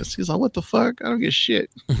get on this? He's like, what the fuck? I don't get shit.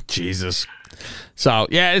 Jesus. So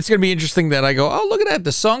yeah, it's gonna be interesting that I go, oh, look at that.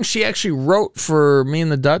 The song she actually wrote for me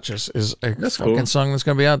and the Duchess is a fucking song that's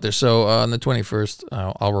gonna be out there. So on the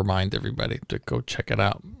 21st, I'll remind everybody to go check it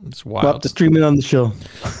out. It's wild. We'll have to stream it on the show.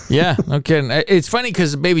 Yeah, no kidding. It's funny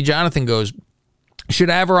because baby Jonathan goes,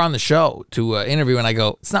 should I have her on the show to interview? And I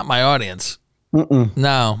go, it's not my audience.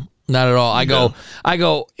 No, not at all. I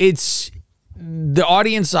go, it's the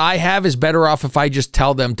audience I have is better off if I just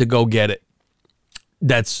tell them to go get it.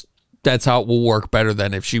 That's how it will work better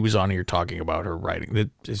than if she was on here talking about her writing.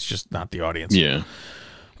 It's just not the audience. Yeah.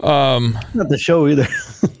 Not the show either.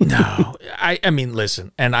 No. I mean,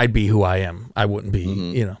 listen, and I'd be who I am. I wouldn't be,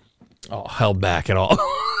 you know, held back at all.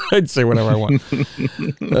 I'd say whatever I want.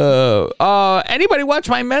 Anybody watch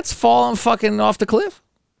my Mets falling fucking off the cliff?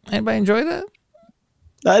 Anybody enjoy that?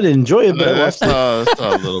 I didn't enjoy it, but I watched a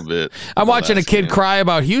little bit. I'm watching a kid cry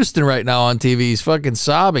about Houston right now on TV. He's fucking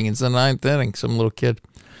sobbing. It's the 9th inning. Some little kid.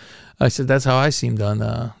 I said, that's how I seemed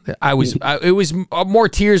on. It was more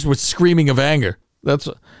tears with screaming of anger. That's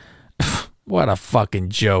what a fucking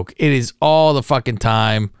joke. It is all the fucking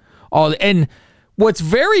time. And what's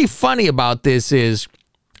very funny about this is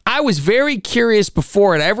I was very curious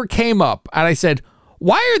before it ever came up. And I said,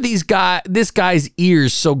 why are this guy's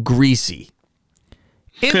ears so greasy?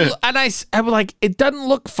 And I'm like, it doesn't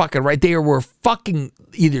look fucking right. They were fucking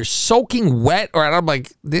either soaking wet and I'm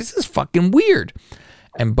like, this is fucking weird.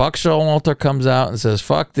 And Buck Showalter comes out and says,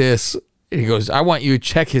 fuck this. And he goes, I want you to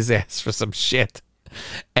check his ass for some shit.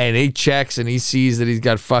 And he checks and he sees that he's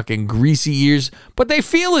got fucking greasy ears. But they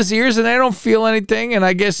feel his ears and they don't feel anything. And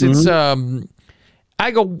I guess it's,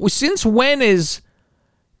 I go, since when is,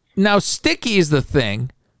 now sticky is the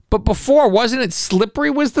thing. But before, wasn't it slippery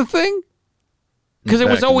was the thing? Because it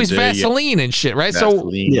was always Vaseline and shit, right?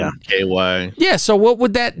 Vaseline, KY. Yeah, so what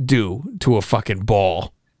would that do to a fucking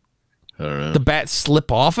ball? I don't know. The bat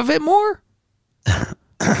slip off of it more?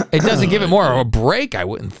 It doesn't give it more of a break, I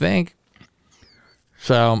wouldn't think.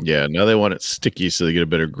 So yeah, now they want it sticky so they get a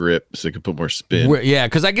better grip, so they can put more spin. Yeah,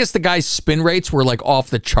 because I guess the guy's spin rates were like off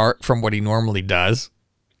the chart from what he normally does.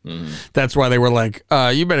 That's why they were like,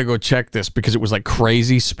 you better go check this, because it was like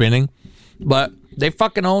crazy spinning. But they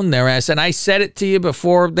fucking own their ass. And I said it to you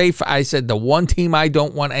before. I said the one team I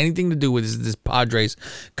don't want anything to do with is this Padres,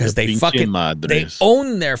 because they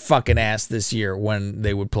own their fucking ass this year when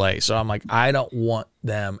they would play. So I'm like, I don't want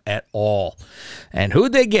them at all. And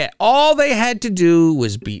who'd they get? All they had to do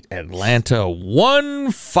was beat Atlanta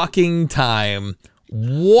one fucking time.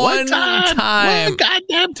 One time. One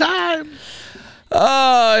goddamn time.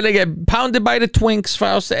 Oh, they get pounded by the Twinks,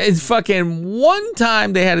 Faust. It's fucking one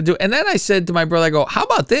time they had to do it. And then I said to my brother, I go, how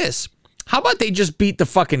about this? How about they just beat the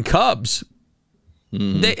fucking Cubs?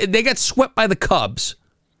 They got swept by the Cubs.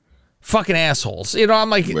 Fucking assholes. You know, I'm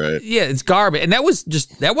like, yeah, it's garbage. And that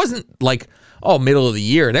wasn't like, middle of the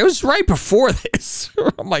year. That was right before this.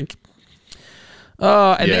 I'm like,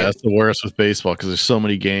 that's the worst with baseball, because there's so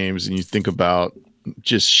many games, and you think about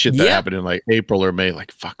just shit that happened in like April or May.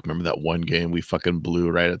 Like, fuck, remember that one game we fucking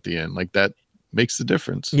blew right at the end? Like, that makes the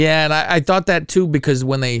difference. Yeah, and I thought that too, because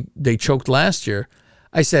when they choked last year,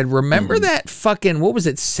 I said, remember that fucking, what was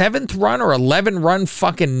it, 7th run or 11 run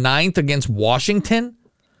fucking 9th against Washington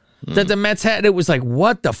that the Mets had? It was like,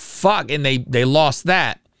 what the fuck? And they lost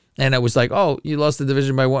that. And it was like, oh, you lost the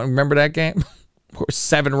division by 1. Remember that game? Or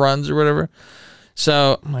 7 runs or whatever.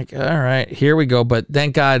 So I'm like, all right, here we go. But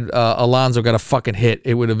thank God Alonso got a fucking hit.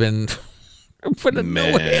 It would have been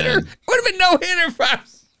no-hitter. It would have been no-hitter for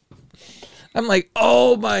us. I'm like,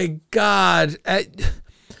 oh, my God.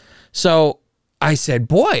 So I said,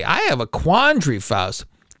 boy, I have a quandary, Faust.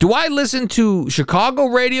 Do I listen to Chicago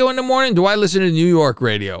radio in the morning? Do I listen to New York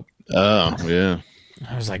radio? Oh, yeah.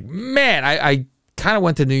 I was like, man, I kind of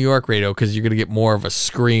went to New York radio because you're going to get more of a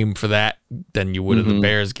scream for that than you would in the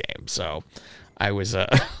Bears game. So I was,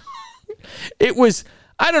 it was,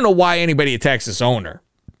 I don't know why anybody attacks this owner.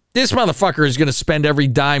 This motherfucker is going to spend every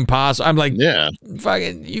dime possible. I'm like,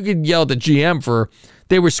 fucking, you could yell at the GM for,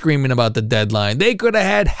 they were screaming about the deadline. They could have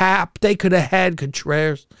had Happ. They could have had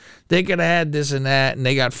Contreras. They could have had this and that, and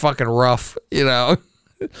they got fucking rough, you know,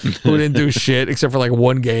 who didn't do shit except for like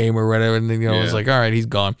one game or whatever. And then, you know, it was like, all right, he's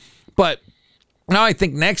gone. But now I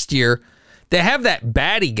think next year they have that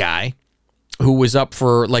batty guy who was up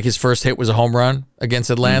for, like, his first hit was a home run against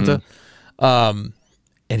Atlanta. And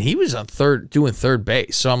he was on doing third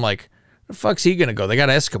base. So I'm like, where the fuck's he going to go? They got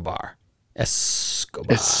Escobar.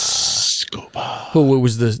 Who it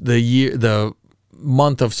was the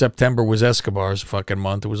month of September was Escobar's fucking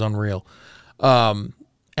month. It was unreal. And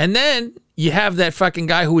then you have that fucking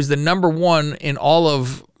guy who was the number 1 in all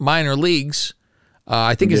of minor leagues.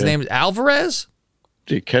 I think his name is Alvarez.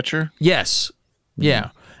 The catcher? Yes.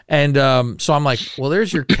 Yeah. And so I'm like, well,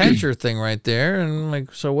 there's your catcher thing right there. And I'm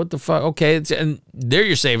like, so what the fuck? Okay. And there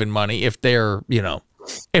you're saving money if they're, you know,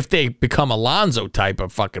 if they become Alonso type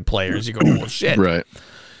of fucking players. You go, well, shit. Right.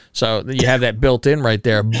 So you have that built in right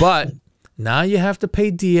there. But now you have to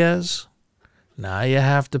pay Diaz. Now you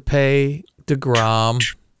have to pay DeGrom.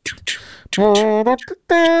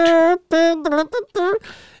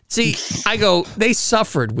 See, I go, they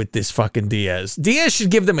suffered with this fucking Diaz. Diaz should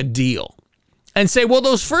give them a deal and say, well,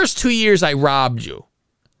 those first 2 years I robbed you.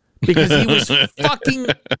 Because he was fucking,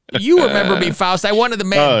 you remember me, Faust. I wanted the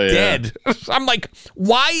man dead. I'm like,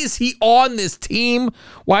 why is he on this team?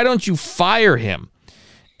 Why don't you fire him?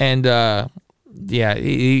 And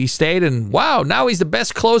he stayed, and wow, now he's the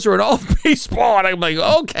best closer in all of baseball. And I'm like,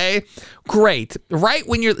 okay, great. Right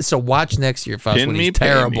when so watch next year, Faust, when he's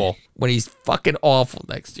terrible, when he's fucking awful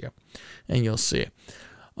next year, and you'll see it.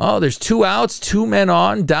 Oh, there's 2 outs, 2 men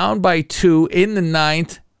on, down by 2 in the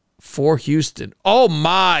 9th for Houston. Oh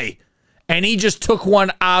my! And he just took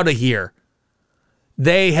one out of here.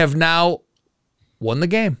 They have now won the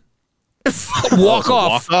game. Walk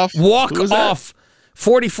off.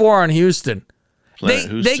 44 on Houston.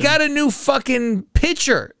 They got a new fucking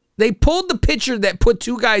pitcher. They pulled the pitcher that put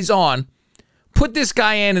 2 guys on, put this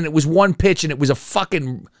guy in, and it was 1 pitch, and it was a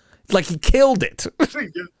fucking, like, he killed it.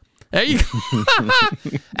 There you go.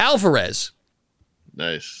 Alvarez.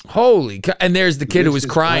 Nice. Holy cow. And there's the kid who was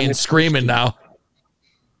crying, screaming now.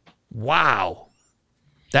 Wow.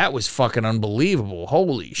 That was fucking unbelievable.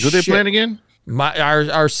 Holy shit. Who they playing again?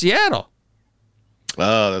 Our Seattle.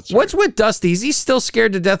 Oh, that's What's with Dusty? Is he still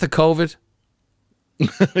scared to death of COVID?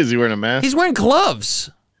 Is he wearing a mask? He's wearing gloves.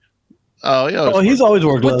 Oh, yeah. He's always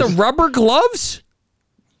wearing gloves. With the rubber gloves?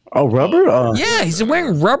 Oh, rubber? Yeah, he's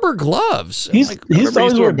wearing rubber gloves. He's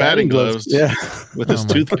always wearing batting gloves. Yeah. With his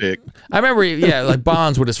toothpick. I remember, like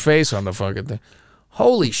Bonds with his face on the fucking thing.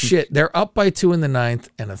 Holy shit. They're up by 2 in the 9th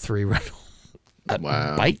and a 3-run.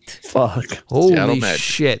 Wow. Bite? Fuck. Holy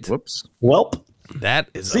shit. Whoops. Welp. That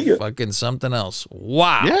is fucking something else.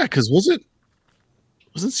 Wow. Yeah, because wasn't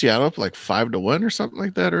Seattle up like 5-1 or something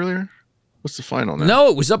like that earlier? What's the final now? No,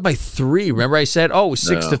 it was up by 3. Remember I said, it was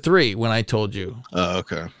 6-3 when I told you. Oh,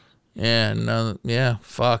 okay. Yeah, no, yeah,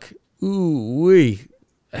 fuck. Ooh, wee.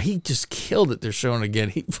 He just killed it. They're showing again.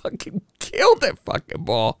 He fucking killed that fucking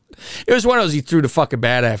ball. It was one of those he threw the fucking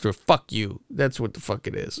bat after. Fuck you. That's what the fuck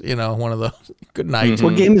it is. You know, one of those. Good night. Mm-hmm.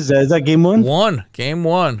 What game is that? Is that game 1? Game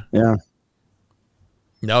 1. Yeah.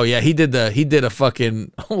 No, yeah, he did a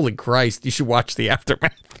fucking, holy Christ, you should watch the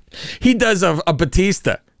aftermath. He does a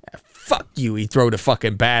Batista. Fuck you, he throw the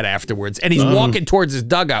fucking bat afterwards. And he's walking towards his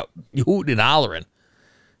dugout, hooting and hollering.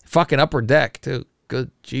 Fucking upper deck, too.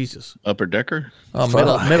 Good Jesus. Upper decker? Oh,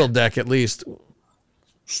 middle deck at least.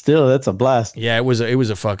 Still, that's a blast. Yeah, it was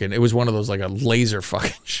one of those like a laser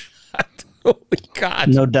fucking shot. Holy God.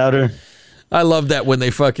 No doubter. I love that when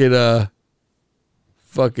they fucking you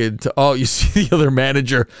see the other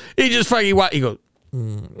manager, he just fucking he goes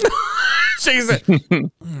shakes it.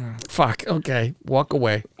 Fuck, okay, walk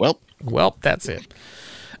away. Well, that's it.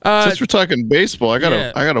 Since we're talking baseball, I got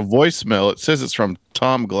a voicemail. It says it's from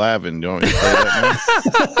Tom Glavine. Don't you play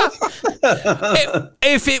that?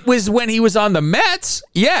 If it was when he was on the Mets,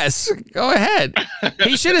 yes, go ahead.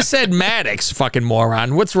 He should have said Maddox, fucking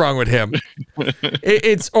moron. What's wrong with him?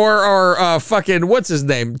 It's fucking what's his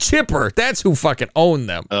name? Chipper. That's who fucking owned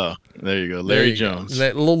them. Oh, there you go, Larry Jones.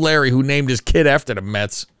 That little Larry who named his kid after the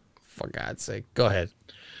Mets. For God's sake, go ahead.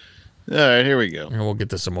 All right, here we go. And we'll get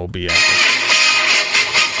to some OB after.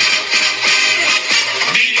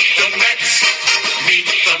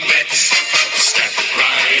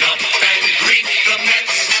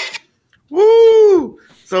 Woo!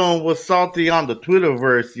 Someone was salty on the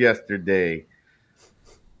Twitterverse yesterday.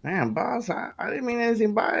 Man, boss, I didn't mean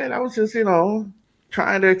anything by it. I was just,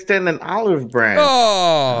 trying to extend an olive branch.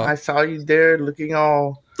 Oh! I saw you there looking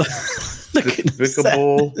all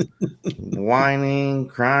despicable, whining,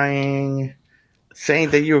 crying,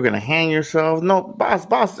 saying that you were going to hang yourself. No,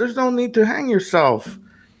 boss, there's no need to hang yourself.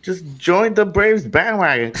 Just join the Braves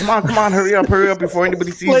bandwagon. Come on, hurry up before anybody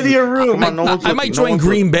sees you. Plenty of room. Come on, I might join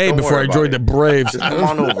Green Bay before I join the Braves. Just come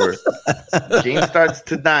on over. Game starts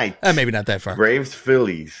tonight. Maybe not that far. Braves,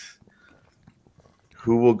 Phillies.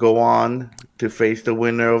 Who will go on to face the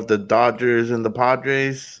winner of the Dodgers and the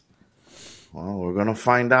Padres? Well, we're going to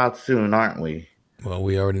find out soon, aren't we? Well,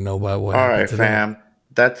 we already know about what All happened right, today. fam.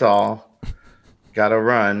 That's all. Got to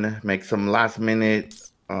run. Make some last-minute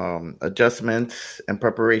adjustments and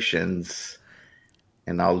preparations,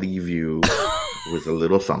 and I'll leave you with a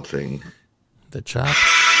little something. The chop. There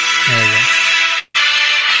you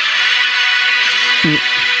go.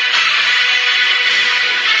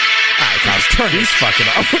 All right, guys, turn this fucking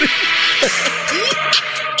off.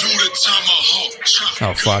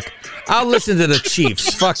 Oh fuck! I'll listen to the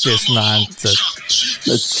Chiefs. Fuck this nonsense.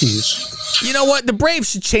 The Chiefs. You know what? The Braves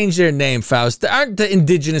should change their name, Faust. Aren't the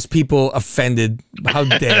indigenous people offended? How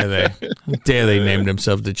dare they? How dare they name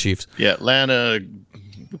themselves the Chiefs? Yeah, Atlanta.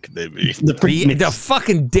 What could they be? The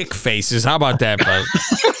fucking dick faces. How about that, Faust?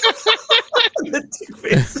 The dick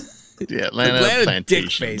faces. Yeah, Atlanta dick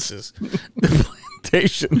faces. The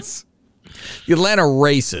plantations. The Atlanta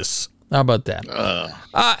racists. How about that? And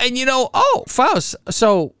Faust.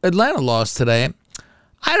 So Atlanta lost today.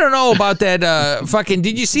 I don't know about that fucking...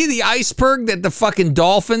 Did you see the iceberg that the fucking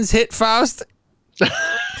Dolphins hit, Faust?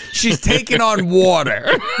 She's taking on water.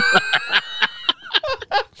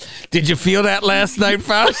 Did you feel that last night,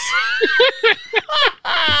 Faust?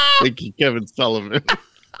 Thank you, Kevin Sullivan.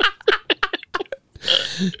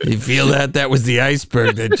 You feel that? That was the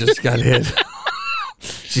iceberg that just got hit.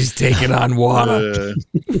 She's taking on water.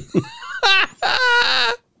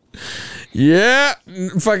 Yeah,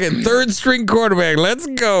 fucking third string quarterback. Let's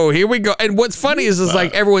go. Here we go. And what's funny is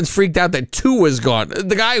like everyone's freaked out that Tua's gone.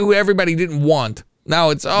 The guy who everybody didn't want.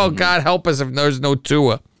 Now it's, God help us if there's no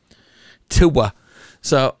Tua.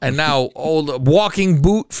 So, and now old walking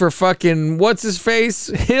boot for fucking, what's his face?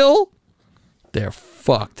 Hill? They're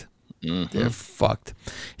fucked. Mm-hmm. They're fucked.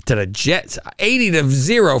 To the Jets.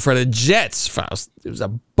 80-0 for the Jets, Faust. It was a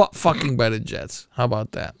butt fucking by the Jets. How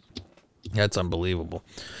about that? That's unbelievable.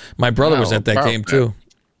 My brother was at that game too.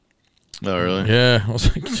 Oh, really? Yeah. I was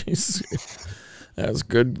like, Jesus. That was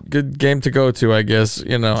good game to go to, I guess.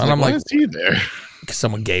 And I'm like, why is he there?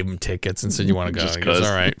 Someone gave him tickets and said, you want to go? Just He goes,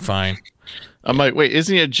 all right, fine. I'm like, wait,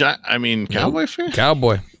 isn't he a Cowboy fan?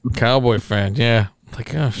 Cowboy fan, yeah.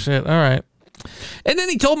 Like, oh shit, all right. And then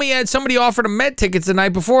he told me he had somebody offered him Met tickets the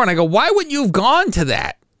night before, and I go, why wouldn't you have gone to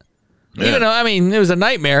that? Yeah. Even though, it was a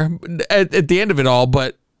nightmare at the end of it all,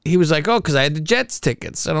 but he was like, oh, because I had the Jets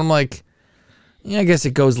tickets. And I'm like, yeah, I guess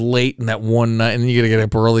it goes late in that one night, and you got to get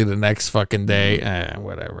up early the next fucking day.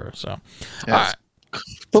 Whatever. So,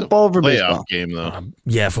 football over playoff baseball game though.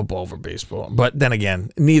 Yeah, football over baseball. But then again,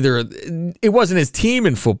 it wasn't his team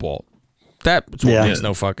in football. That makes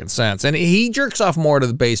no fucking sense. And he jerks off more to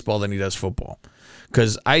the baseball than he does football.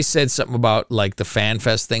 Because I said something about like the Fan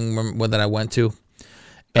Fest thing that I went to.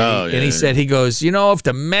 And he said, he goes, if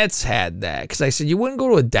the Mets had that, because I said, you wouldn't go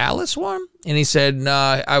to a Dallas one? And he said,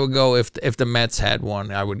 no, I would go if the Mets had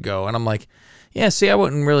one, I would go. And I'm like, yeah, see, I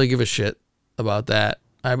wouldn't really give a shit about that.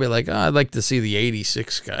 I'd be like, I'd like to see the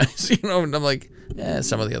 86 guys, and I'm like,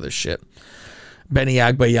 some of the other shit. Benny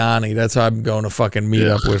Agbayani, that's how I'm going to fucking meet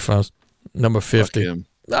up with number 50.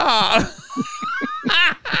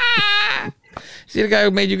 See the guy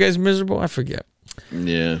who made you guys miserable? I forget.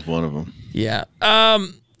 Yeah, one of them. Yeah.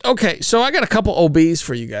 Okay, so I got a couple OBs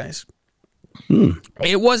for you guys.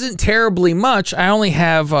 It wasn't terribly much. I only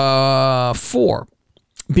have 4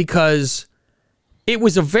 because it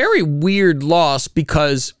was a very weird loss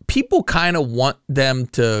because people kind of want them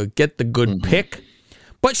to get the good pick,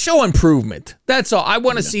 but show improvement. That's all. I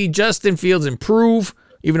want to see Justin Fields improve,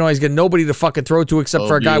 even though he's got nobody to fucking throw to except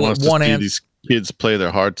for a guy with one hand. These kids play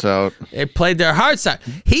their hearts out. They played their hearts out.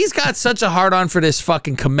 He's got such a hard on for this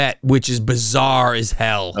fucking Komet, which is bizarre as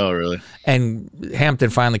hell. Oh, really? And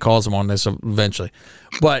Hampton finally calls him on this eventually.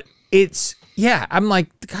 But I'm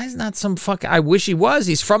like, the guy's not some fucking, I wish he was.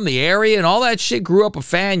 He's from the area and all that shit. Grew up a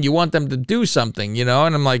fan. You want them to do something, And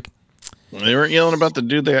I'm like. They weren't yelling about the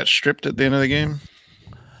dude that got stripped at the end of the game?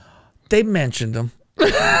 They mentioned him.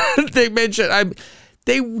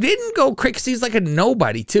 They didn't go crazy because he's like a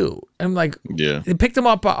nobody too. I'm like, they picked him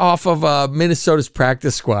up off of Minnesota's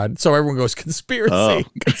practice squad, so everyone goes conspiracy,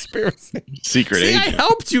 conspiracy, secret agent. I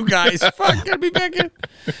helped you guys. Fuck, gotta be back in.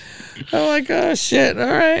 I'm like, oh shit. All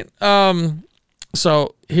right.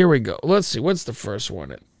 So here we go. Let's see. What's the first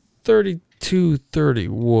one at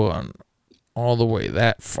 32-31? All the way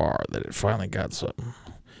that far that it finally got something.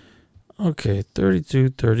 Okay,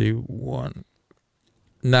 32-31.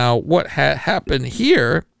 Now, what happened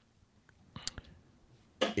here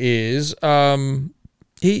is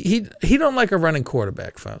he don't like a running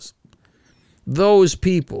quarterback, Faust. Those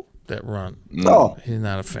people that run, he's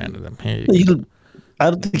not a fan of them.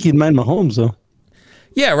 I don't think he'd mind Mahomes though.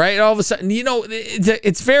 Yeah, right. All of a sudden,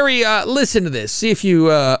 it's very. Listen to this. See if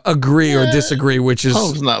you agree or disagree. Which is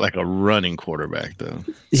Mahomes not like a running quarterback though.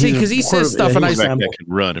 See, because he says stuff, and I that can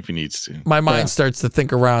run if he needs to. My mind starts to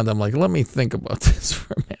think around. I'm like, let me think about this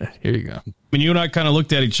for a minute. Here you go. When you and I kind of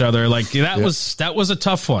looked at each other, like that was a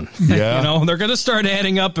tough one. Yeah, they're going to start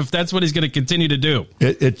adding up if that's what he's going to continue to do.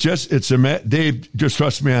 Dave, just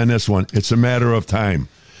trust me on this one. It's a matter of time.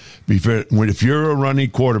 If you're a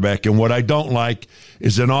running quarterback, and what I don't like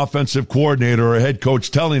is an offensive coordinator or a head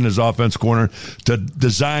coach telling his offense corner to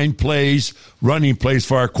design plays, running plays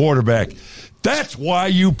for our quarterback. That's why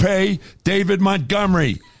you pay David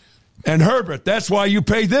Montgomery and Herbert. That's why you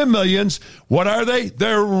pay them millions. What are they?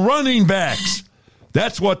 They're running backs.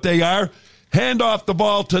 That's what they are. Hand off the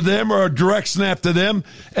ball to them or a direct snap to them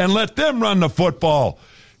and let them run the football.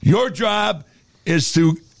 Your job is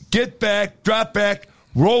to get back, drop back,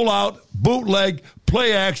 roll out, bootleg,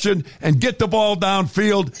 play action, and get the ball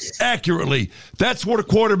downfield accurately. That's what a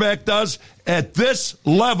quarterback does at this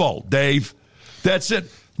level, Dave. That's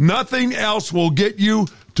it. Nothing else will get you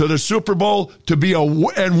to the Super Bowl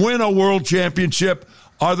and win a world championship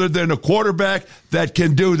other than a quarterback that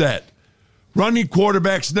can do that. Running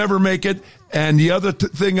quarterbacks never make it. And the other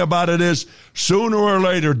thing about it is, sooner or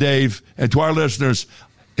later, Dave, and to our listeners,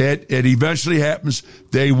 it eventually happens.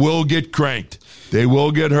 They will get cranked. They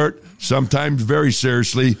will get hurt, sometimes very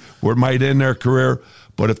seriously, where it might end their career.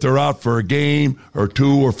 But if they're out for a game or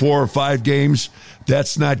 2 or 4 or 5 games,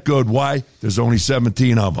 that's not good. Why? There's only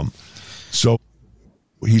 17 of them. So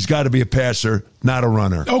he's got to be a passer, not a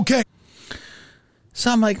runner. Okay.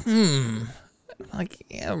 So I'm like, I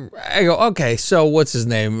go, okay, so what's his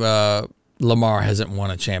name? Lamar hasn't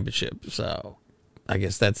won a championship. So I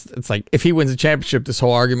guess it's like, if he wins a championship, this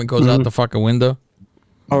whole argument goes out the fucking window.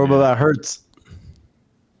 Or what about Hurts?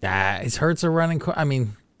 Is Hurts a running?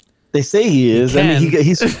 They say he is. I mean,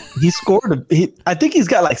 he scored. I think he's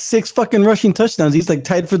got like 6 fucking rushing touchdowns. He's like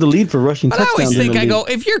tied for the lead for rushing touchdowns. I always think,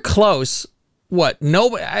 if you're close, what?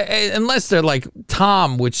 Nobody, unless they're like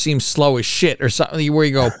Tom, which seems slow as shit, or something. Where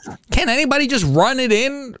you go, can anybody just run it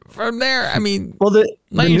in from there? I mean, well, the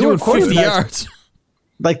you're doing 50 yards.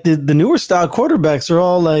 Like the newer style quarterbacks are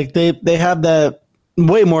all like they have that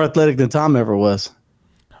way more athletic than Tom ever was.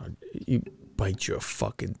 bite your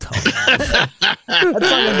fucking tongue. That's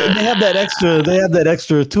why they have that extra. They have that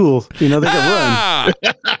extra tool. You know, they can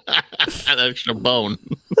run. An extra bone.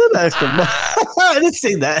 An extra bone. I didn't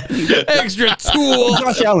say that. Extra tool.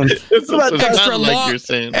 Josh Allen. What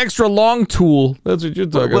about extra long tool. That's what you're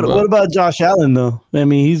talking about. What about Josh Allen though? I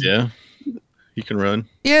mean, he can run.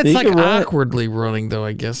 Yeah, it's like awkwardly running though.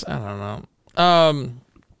 I guess I don't know.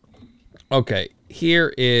 Okay,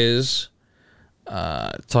 here is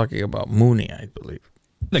talking about Mooney, I believe.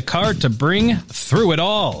 The car to bring through it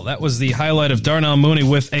all. That was the highlight of Darnell Mooney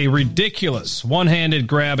with a ridiculous one-handed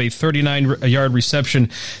grab, a 39-yard reception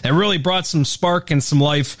that really brought some spark and some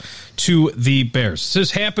life to the Bears. This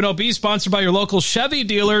is Hampton OB, sponsored by your local Chevy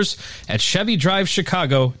dealers at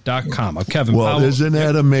ChevyDriveChicago.com. I'm Kevin Powell. Isn't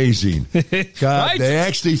that amazing? God, Right? They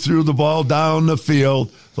actually threw the ball down the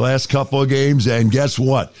field the last couple of games, and guess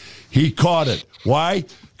what? He caught it. Why?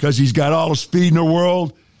 Because he's got all the speed in the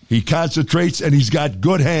world. He concentrates, and he's got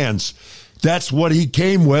good hands. That's what he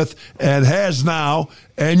came with and has now,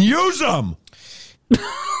 and use them.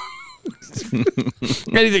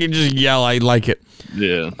 Anything you just yell, I like it.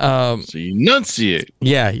 Yeah. So you enunciate.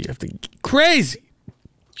 Yeah, you have to get crazy.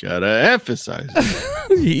 Gotta emphasize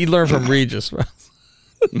it. He learned from Regis.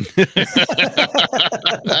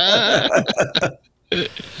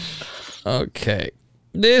 Okay.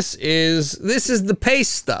 This is the pace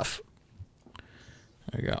stuff.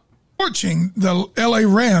 There you go. Torching the LA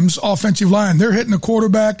Rams offensive line. They're hitting the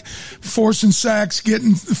quarterback, forcing sacks,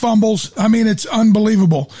 getting fumbles. I mean, it's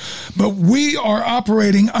unbelievable. But we are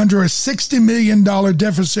operating under a $60 million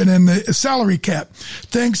deficit in the salary cap,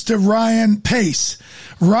 thanks to Ryan Pace.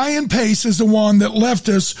 Ryan Pace is the one that left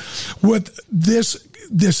us with this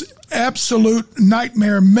absolute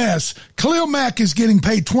nightmare mess. Khalil Mack is getting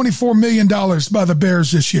paid $24 million by the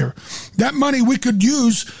Bears this year. That money we could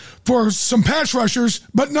use for some pass rushers,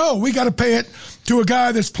 but no, we got to pay it to a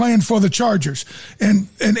guy that's playing for the Chargers. And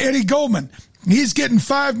Eddie Goldman, he's getting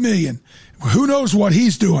 $5 million. Who knows what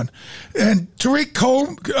he's doing? And Tariq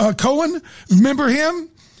Cohen, remember him?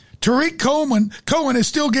 Tariq Cohen is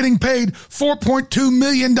still getting paid $4.2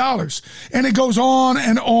 million. And it goes on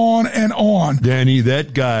and on and on. Danny,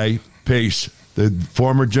 that guy, Pace, the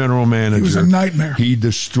former general manager. He was a nightmare. He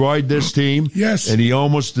destroyed this team. Yes. And he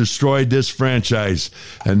almost destroyed this franchise.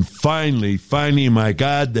 And finally, my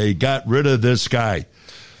God, they got rid of this guy.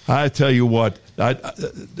 I tell you what,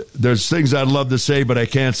 there's things I'd love to say, but I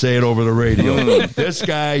can't say it over the radio. This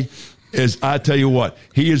guy is, I tell you what,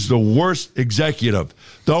 he is the worst executive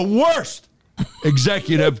that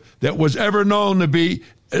was ever known to be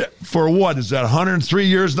for what? Is that 103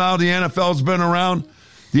 years now the NFL's been around?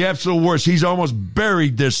 The absolute worst. He's almost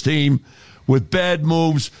buried this team with bad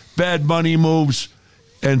moves, bad money moves,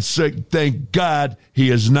 and thank God he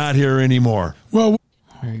is not here anymore. Well,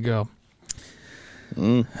 there you go.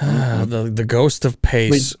 The ghost of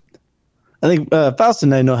Pace. I think Faust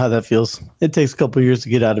and I know how that feels. It takes a couple years to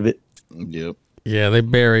get out of it. Yep. Yeah,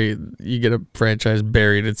 you get a franchise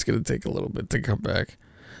buried, it's going to take a little bit to come back.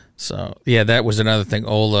 So, yeah, that was another thing.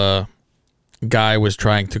 Ola guy was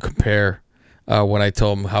trying to compare when I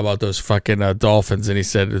told him, how about those fucking Dolphins? And he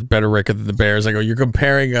said, it's better record than the Bears. I go, you're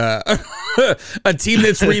comparing a team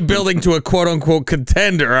that's rebuilding to a quote-unquote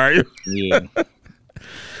contender, are you? Yeah.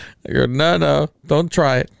 I go, no, don't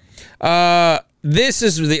try it. This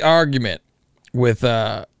is the argument with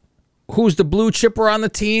who's the blue chipper on the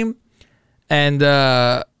team. And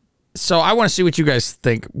so I want to see what you guys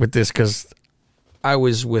think with this, because I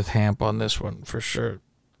was with Hamp on this one for sure.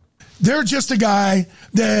 They're just a guy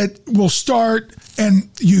that will start, and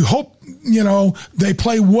you hope, they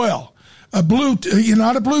play well.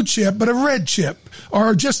 Not a blue chip, but a red chip,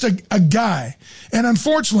 or just a guy. And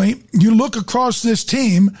unfortunately, you look across this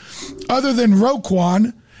team, other than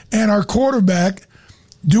Roquan and our quarterback,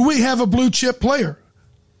 do we have a blue chip player?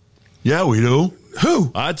 Yeah, we do.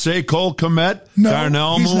 Who? I'd say Cole Kmet, No,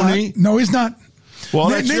 Darnell he's Mooney. Not. No, he's not. Well,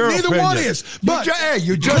 that's your neither opinion. one is. But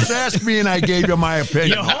you just asked me, and I gave you my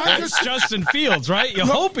opinion. You hope it's Justin Fields, right? You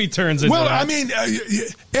hope he turns into that. I mean,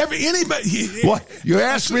 anybody. What? You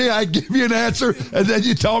ask me, I give you an answer, and then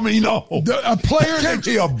you tell me no. A player Give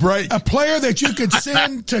me a break. A player that you could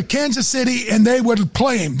send to Kansas City, and they would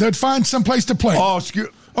play him. They'd find some place to play him. Oh, excuse.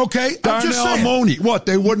 Okay, I'm just Darnell saying. Mooney. What?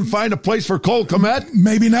 They wouldn't find a place for Cole Kmet?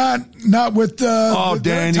 Maybe not. Not with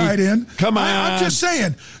Danny, tight end. Come on. I'm just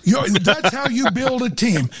saying. That's how you build a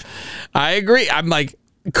team. I agree. I'm like,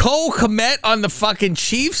 Cole Kmet on the fucking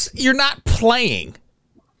Chiefs? You're not playing.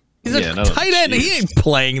 He's a tight end. He ain't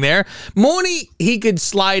playing there. Mooney, he could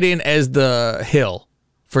slide in as the Hill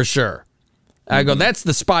for sure. I go, that's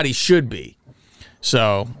the spot he should be.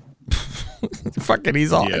 So, Fucking, he's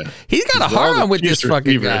got a hard on with this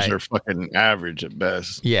fucking guy. Are fucking average at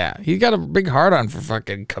best. Yeah, he's got a big hard on for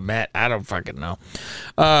fucking Komet. I don't fucking know.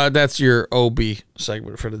 That's your OB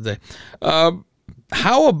segment for today.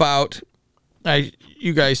 How about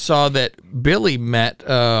you guys saw that Billy met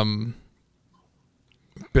fucking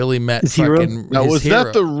Now, was hero.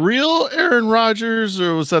 that the real Aaron Rodgers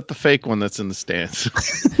or was that the fake one that's in the stands?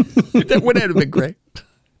 That would have been great.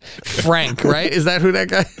 Frank, right? Is that who that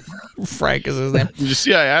guy? Frank is his name. Did you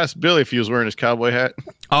see? I asked Billy if he was wearing his cowboy hat.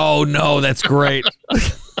 Oh no, that's great. He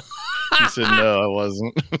said no, I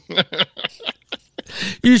wasn't.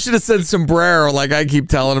 You should have said sombrero, like I keep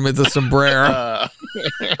telling him it's a sombrero.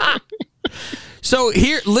 So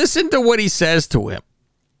here, listen to what he says to him.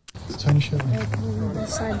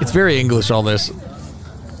 It's very English, all this.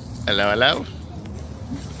 Hello.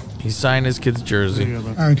 He signed his kid's jersey.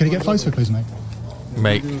 Aaron, can you get closer, please, mate?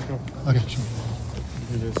 Mate. Okay, sure.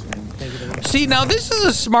 See, now this is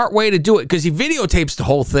a smart way to do it because he videotapes the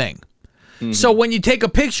whole thing. Mm-hmm. So when you take a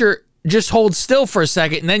picture, just hold still for a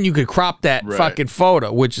second, and then you could crop that fucking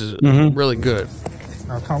photo, which is really good.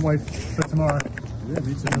 I can't wait for tomorrow. Yeah,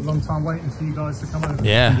 it's been a long time waiting for you guys to come over.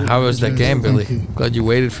 Yeah, how was that game, Billy? Glad you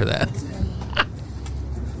waited for that.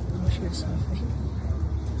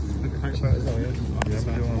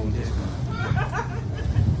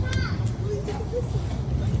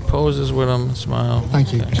 Poses with him, smile.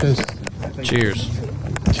 Thank you. Okay. Cheers.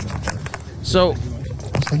 Cheers. So,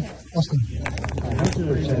 Austin.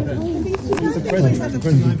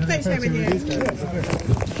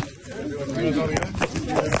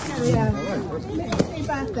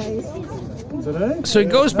 So he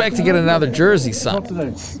goes back to get another jersey signed.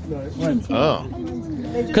 Oh.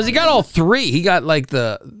 Because he got all three. He got like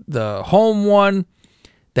the home one,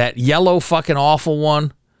 that yellow fucking awful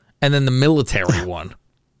one, and then the military one.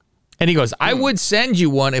 And he goes, I would send you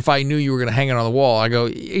one if I knew you were going to hang it on the wall. I go,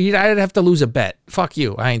 I'd have to lose a bet. Fuck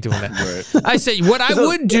you. I ain't doing that. Right. I said, what I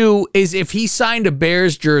would do is if he signed a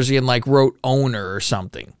Bears jersey and like wrote owner or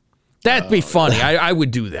something, that'd be funny. I would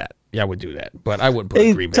do that. Yeah, I would do that. But I wouldn't put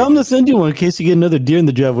a Green Bay. Tell him to send you one in case you get another deer in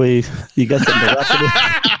the driveway. You got something to wrap it in.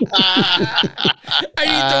 I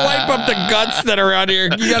need to wipe up the guts that are out here.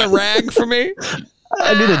 You got a rag for me?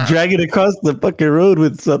 I need to drag it across the fucking road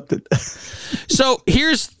with something. So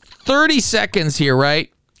here's 30 seconds here, right?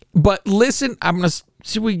 But listen, I'm going to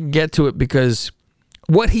see if we can get to it because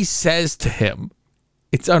what he says to him,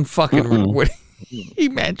 it's unfucking what he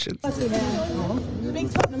mentions. Big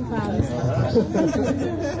Tottenham fans.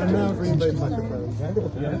 And now Green Bay Packer fans.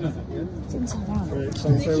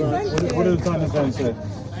 What do the Tottenham fans say?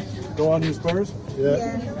 Go on, you Spurs?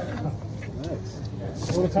 Yeah.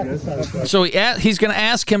 So he's going to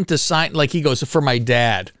ask him to sign, like he goes, for my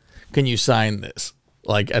dad, can you sign this?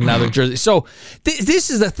 Like another jersey. So this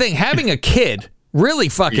is the thing. Having a kid really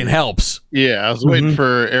fucking helps. Yeah, I was waiting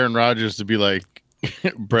for Aaron Rodgers to be like,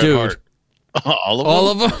 Bret Hart. All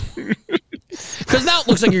of them? Because now it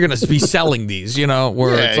looks like you're going to be selling these,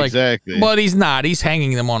 where it's like, exactly. But he's not. He's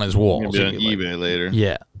hanging them on his wall. Be on eBay later.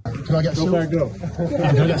 Yeah. Can I get silver? Can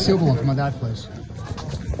I get silver one for my dad, please?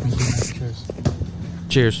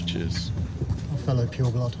 Cheers. Cheers. A fellow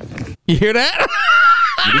pure blood. You hear that?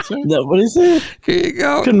 No, what is it? Here you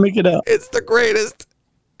go. Couldn't make it out. It's the greatest.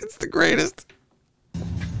 It's the greatest.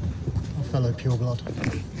 A fellow pure blood.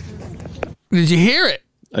 Did you hear it?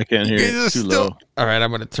 I can't hear it. It's too low. All right, I'm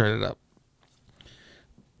going to turn it up.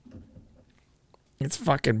 It's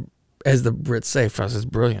fucking, as the Brits say, for us, it's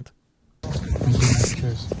brilliant.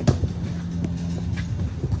 Cheers.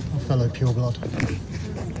 A fellow pure blood.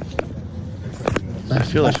 I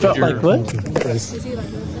feel like felt like what?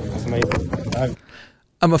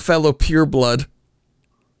 I'm a fellow pure blood.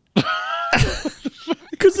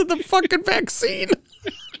 Because of the fucking vaccine.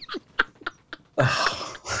 I'm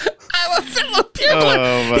a fellow pure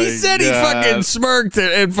blood. He said he fucking smirked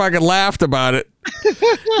and fucking laughed about it.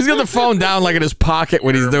 He's got the phone down like in his pocket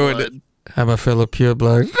when he's doing it. I'm a fellow pure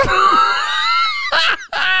blood.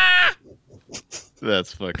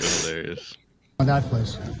 That's fucking hilarious. My dad,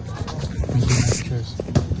 please. Cheers.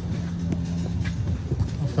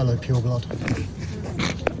 A fellow pure blood.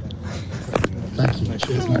 Thank you.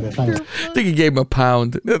 Cheers, mate. Thanks. I think he gave him a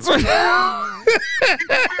pound. That's right.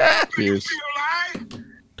 Cheers.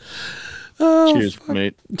 Oh, cheers,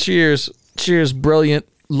 mate. Cheers. Brilliant.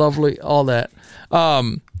 Lovely. All that.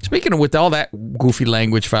 Speaking of with all that goofy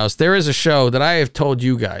language, Faust, there is a show that I have told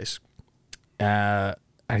you guys. I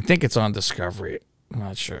think it's on Discovery. I'm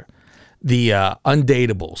not sure. The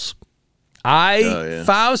Undateables.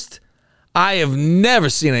 Faust, I have never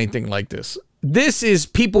seen anything like this. This is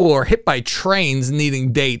people who are hit by trains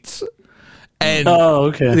needing dates. And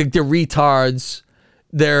okay. Like they're retards.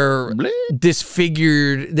 They're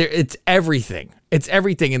disfigured. It's everything. It's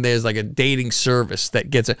everything. And there's like a dating service that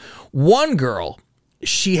gets it. One girl,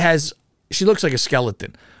 she looks like a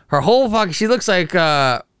skeleton. Her whole she looks like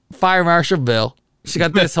Fire Marshal Bill. She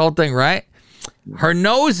got this whole thing, right? Her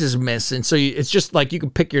nose is missing. So it's just like you can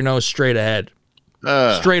pick your nose straight ahead.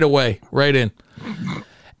 Straight away, right in.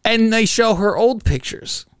 And they show her old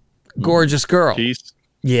pictures. Gorgeous girl. Peace.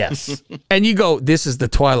 Yes. And you go, this is the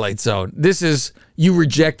Twilight Zone. This is, you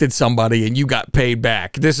rejected somebody and you got paid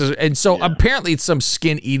back. And so apparently it's some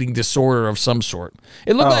skin eating disorder of some sort.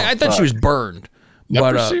 It looked like, I thought she was burned.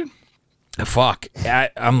 Leprosy? But, fuck.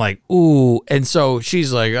 I'm like, ooh. And so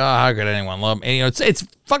she's like, oh, how could anyone love me? And, it's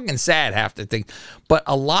fucking sad, half the thing. But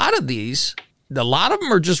a lot of them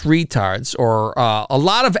are just retards or a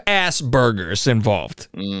lot of ass burgers involved.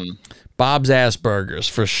 Bob's ass burgers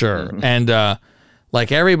for sure. And,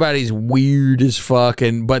 like everybody's weird as fuck,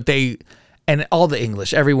 and all the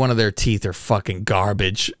English, every one of their teeth are fucking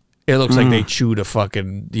garbage. It looks like they chewed a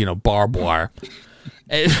fucking, barbed wire.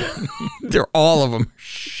 They're all of them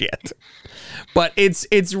shit. But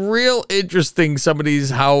it's real interesting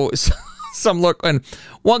how some look, and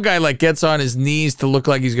one guy like gets on his knees to look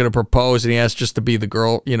like he's gonna propose, and he asks just to be the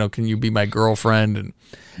girl, can you be my girlfriend? And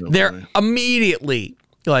they're immediately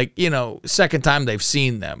like, second time they've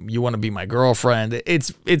seen them, you want to be my girlfriend.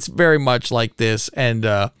 It's very much like this. And,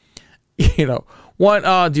 do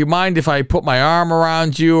you mind if I put my arm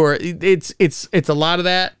around you? Or it's a lot of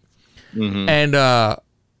that. And,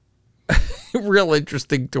 real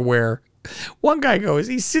interesting to where one guy goes,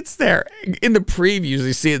 he sits there in the previews.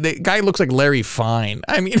 You see it. The guy looks like Larry Fine.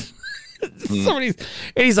 I mean, and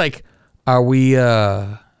he's like, are we,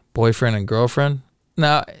 boyfriend and girlfriend?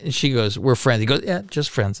 No, she goes, we're friends. He goes, yeah,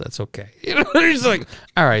 just friends. That's okay. He's like,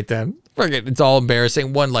 all right then. Forget it's all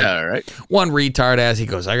embarrassing. One retard ass. He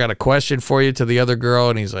goes, I got a question for you to the other girl,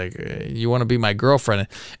 and he's like, you want to be my girlfriend?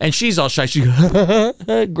 And she's all shy. She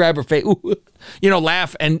grab her face,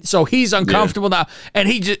 laugh, and so he's uncomfortable now. And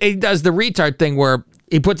he does the retard thing where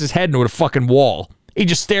he puts his head into a fucking wall. He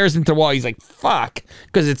just stares into the wall. He's like, fuck,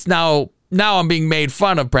 because it's now I'm being made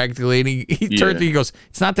fun of practically. And he turns and he goes,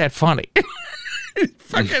 it's not that funny.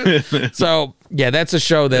 So yeah, that's a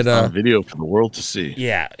show that on video for the world to see.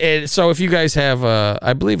 Yeah, so if you guys have,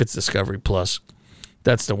 I believe it's Discovery Plus.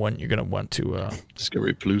 That's the one you're gonna want to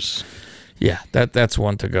Discovery Plus. Yeah, that's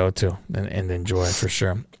one to go to and enjoy for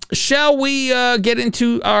sure. Shall we get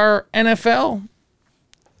into our NFL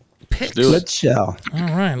picks? Let's shall. All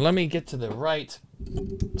right, let me get to the right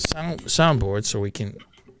soundboard so we can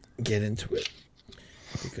get into it,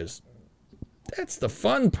 because that's the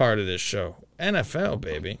fun part of this show. NFL,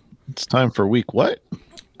 baby. It's time for week what?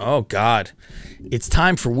 Oh, God. It's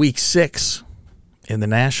time for week 6 in the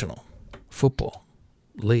National Football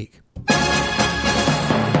League.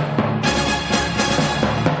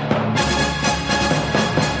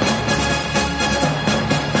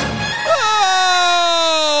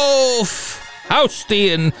 Oh,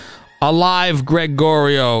 Housty and alive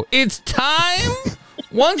Gregorio. It's time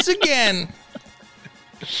once again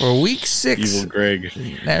for week 6. Evil Greg.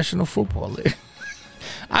 National Football League.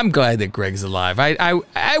 I'm glad that Greg's alive.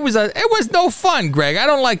 It was no fun, Greg. I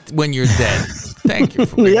don't like when you're dead. Thank you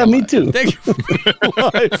for being alive. Me too. Thank you for being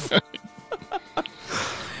alive.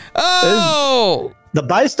 Oh, the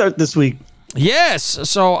bye start this week. Yes,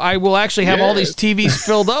 so I will actually have all these TVs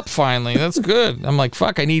filled up finally. That's good. I'm like,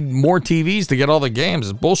 fuck, I need more TVs to get all the games.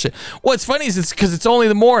 It's bullshit. What's funny is it's because it's only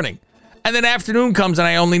the morning. And then afternoon comes and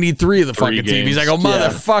I only need 3 of the fucking TVs. I go,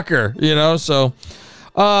 motherfucker, So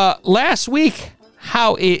last week,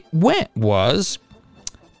 how it went was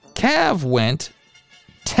Cav went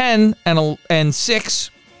 10 and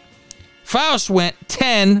 6. Faust went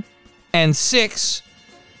 10 and 6.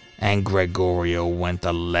 And Gregorio went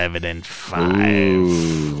 11 and 5.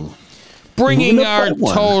 Ooh. Bringing our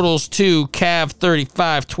totals to Cav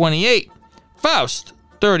 35-28. Faust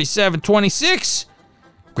 37-26.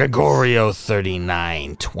 Gregorio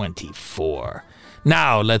 39-24.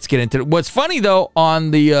 Now let's get into it. What's funny though,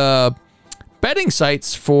 on the betting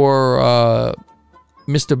sites for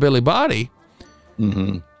Mr. Billy Body,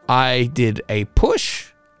 I did a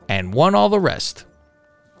push and won all the rest.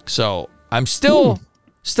 So I'm still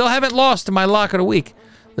haven't lost in my lock of the week.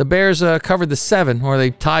 The Bears covered the 7, or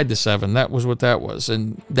they tied the 7. That was what that was.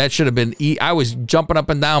 And that should have been, I was jumping up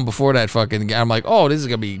and down before that fucking game. I'm like, oh, this is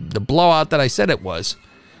going to be the blowout that I said it was.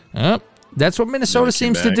 That's what Minnesota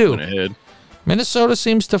seems to do. Minnesota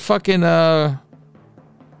seems to fucking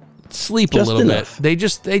sleep just a little bit.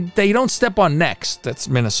 They don't step on necks. That's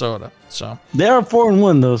Minnesota. So they are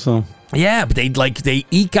 4-1 though. So Yeah, but they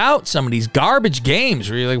eke out some of these garbage games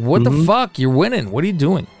where you're like, what the fuck? You're winning. What are you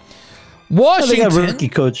doing? Washington. They got a rookie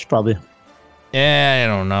coach, probably. Yeah, I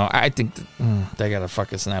don't know. I think they got a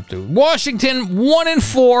fucking snap, dude. Washington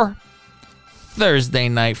 1-4. Thursday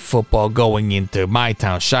night football going into my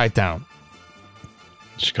town, Chi-Town.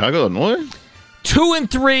 Chicago, Illinois?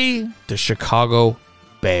 2-3, the Chicago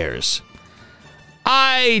Bears.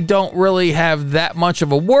 I don't really have that much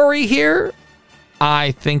of a worry here.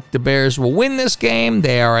 I think the Bears will win this game.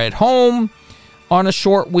 They are at home on a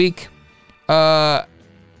short week. I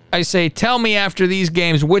say, tell me after these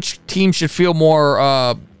games which team should feel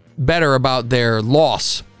more better about their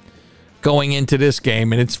loss going into this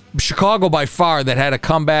game. And it's Chicago by far that had a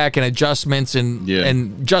comeback and adjustments,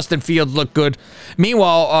 and Justin Fields looked good.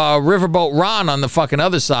 Meanwhile, Riverboat Ron on the fucking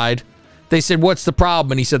other side, they said, what's the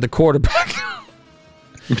problem? And he said, the quarterback.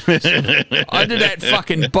 Under that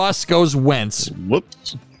fucking bus goes Wentz.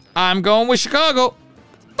 Whoops. I'm going with Chicago.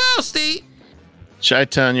 Boasty.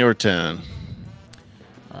 Chi-Town, your town.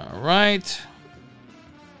 All right.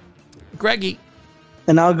 Greggy.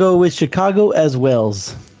 And I'll go with Chicago as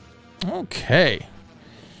Wells. Okay.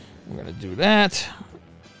 We're going to do that.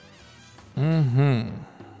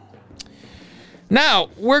 Now,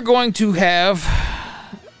 we're going to have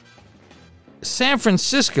San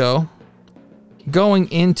Francisco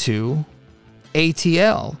going into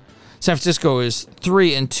ATL. San Francisco is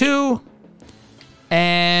 3-2,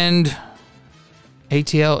 and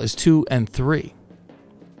ATL is 2-3.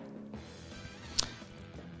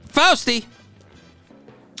 Fausty.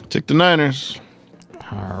 Take the Niners.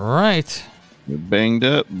 All right. They're banged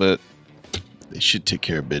up, but they should take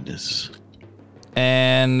care of business.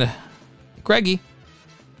 And Greggy.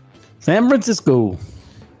 San Francisco.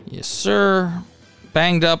 Yes, sir.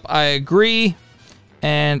 Banged up, I agree.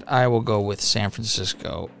 And I will go with San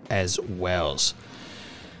Francisco as well.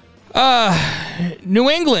 New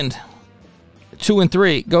England,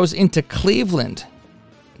 2-3, goes into Cleveland,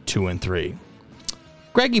 2-3.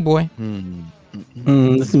 Greggy boy.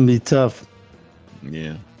 This is going to be tough.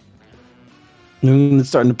 Yeah. New England's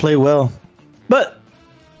starting to play well. But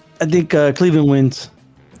I think Cleveland wins.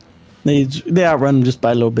 They outrun them just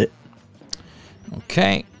by a little bit.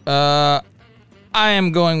 Okay. I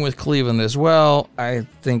am going with Cleveland as well. I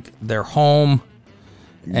think they're home.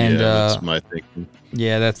 And that's my thinking.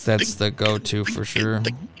 Yeah, that's the go-to for sure.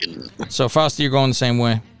 So, Foster, you're going the same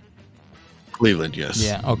way? Cleveland, yes.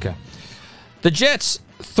 Yeah, okay. The Jets,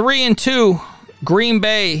 3-2. Green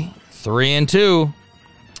Bay, 3-2.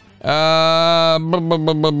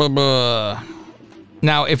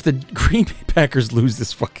 Now, if the Green Bay Packers lose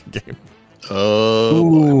this fucking game.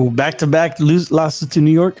 Ooh, back-to-back losses to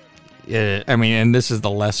New York? Yeah, I mean, and this is the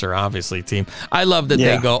lesser, obviously, team. I love that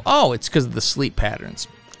they go, it's because of the sleep patterns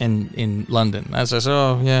in London. As I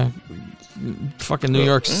said, yeah, fucking New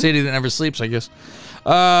York City that never sleeps, I guess.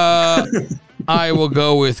 I will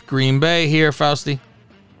go with Green Bay here, Fausty.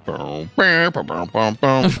 I'll take the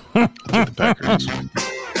Packers.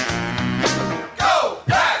 Go,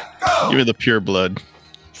 Pack, go! Give me the pure blood.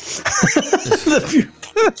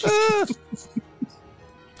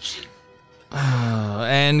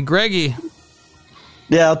 And Greggy.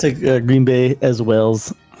 Yeah, I'll take Green Bay as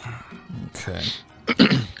Wells. Okay.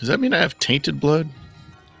 Does that mean I have tainted blood?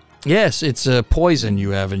 Yes, it's a poison you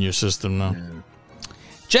have in your system now. Yeah.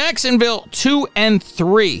 Jacksonville,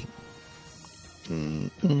 2-3.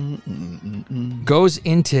 Goes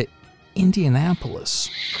into Indianapolis,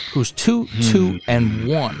 who's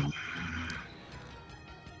 2-1.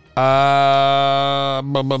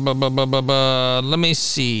 Let me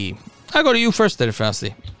see. I'll go to you first, there,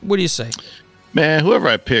 Fasty. What do you say? Man, whoever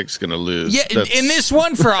I pick's gonna lose. Yeah, in this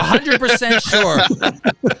one, for 100% sure.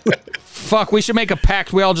 Fuck, we should make a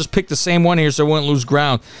pact. We all just pick the same one here so we won't lose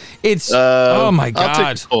ground. It's oh my god.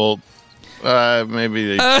 I'll take Colts. Maybe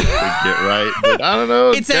they get right, but I don't know.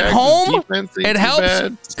 It's Jags at home. It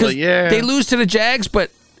helps because they lose to the Jags,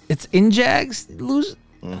 but it's in Jags. Lose.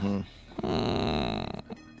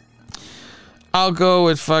 I'll go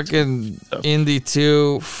with fucking Indy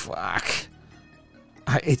too. Fuck.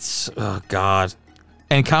 It's god.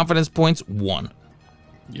 And confidence points 1.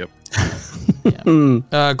 Yep.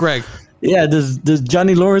 Yeah. Greg. Yeah. Does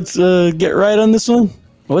Johnny Lawrence get right on this one?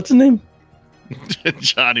 What's his name?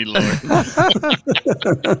 Johnny Lawrence.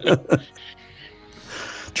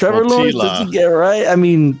 Trevor Lawrence, does he get right? I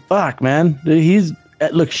mean, fuck, man. He's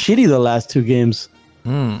looked shitty the last 2 games.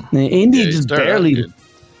 Indy just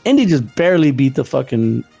barely beat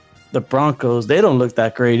the Broncos. They don't look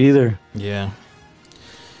that great either. Yeah.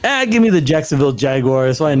 Give me the Jacksonville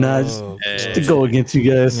Jaguars. Why not? Just to go against you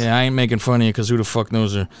guys. Yeah, I ain't making fun of you because who the fuck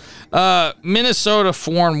knows her? Minnesota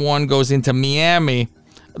 4-1 goes into Miami.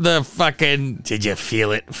 The fucking... Did you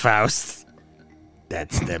feel it, Faust?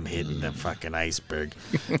 That's them hitting the fucking iceberg.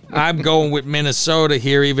 I'm going with Minnesota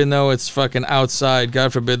here, even though it's fucking outside.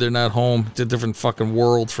 God forbid they're not home. It's a different fucking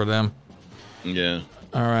world for them. Yeah.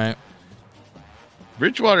 All right.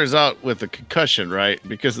 Bridgewater's out with a concussion, right?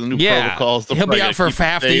 Because of the new protocols. He'll be out for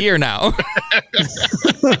half the year now.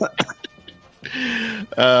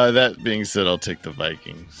 That being said, I'll take the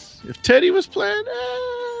Vikings. If Teddy was playing,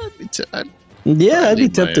 I'd be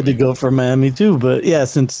tempted to go for Miami too. But yeah,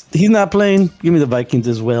 since he's not playing, give me the Vikings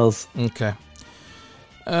as well. Okay.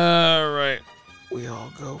 All right. We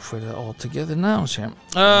all go for that all together now, Sam.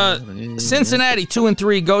 Cincinnati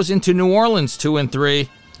 2-3 goes into New Orleans 2-3.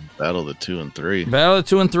 Battle of the 2 and 3. Battle of the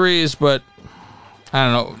 2 and 3s, but I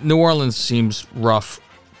don't know. New Orleans seems rough.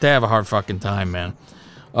 They have a hard fucking time, man.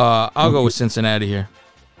 I'll go with Cincinnati here.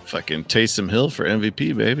 Fucking Taysom Hill for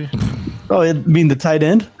MVP, baby. Oh, you mean the tight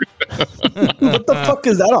end? What the fuck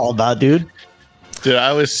is that all about, dude? Dude,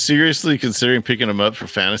 I was seriously considering picking him up for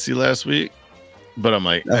fantasy last week, but I'm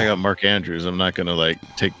like, I got Mark Andrews. I'm not gonna like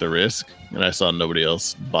take the risk. And I saw nobody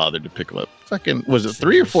else bothered to pick him up. Fucking, was it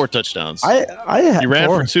 3 or 4 touchdowns? I had he ran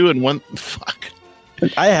 4. for 2 and 1. Fuck.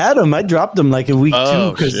 I had him. I dropped him like in week 2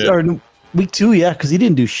 or week 2, because he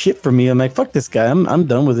didn't do shit for me. I'm like, fuck this guy. I'm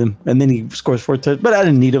done with him. And then he scores 4 touchdowns. But I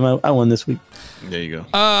didn't need him. I won this week. There you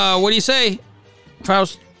go. What do you say,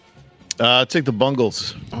 Faust? I'll take the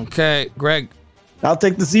Bungles. Okay, Greg. I'll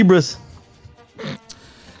take the Zebras.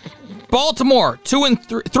 Baltimore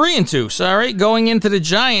 3-2. Sorry, going into the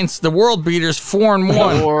Giants, the world beaters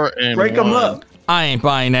 4-1. Break them up. I ain't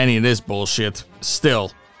buying any of this bullshit.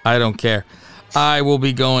 Still, I don't care. I will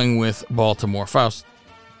be going with Baltimore. Faust.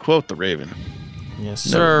 Quote the Raven. Yes,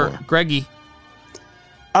 sir. Greggy.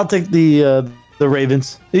 I'll take the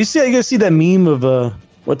Ravens. You guys see that meme of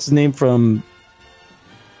what's his name from?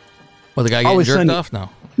 Well, the guy getting jerked off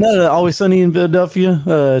now. No, Always Sunny in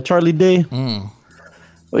Philadelphia. Charlie Day.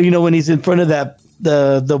 Well, when he's in front of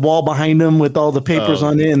the wall behind him with all the papers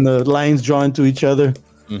on it and the lines drawn to each other.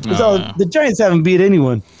 The Giants haven't beat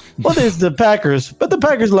anyone. Well, there's the Packers, but the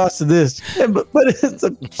Packers lost to this. Yeah, but it's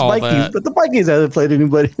the Vikings, but the Vikings haven't played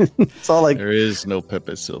anybody. It's all like there is no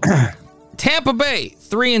Pepe Silva. Tampa Bay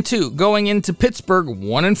 3-2 going into Pittsburgh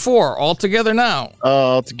 1-4 all together now.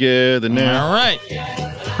 All together now. All right.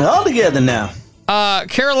 All together now.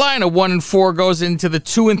 Carolina 1-4 goes into the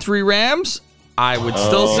 2-3 Rams. I would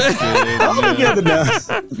still say. All together now.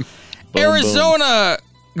 Arizona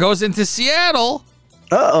goes into Seattle.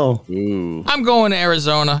 Uh-oh. I'm going to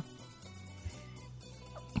Arizona.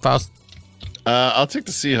 Faust. I'll take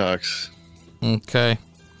the Seahawks. Okay.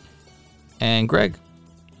 And Greg.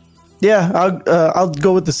 Yeah, I'll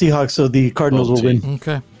go with the Seahawks so the Cardinals will win.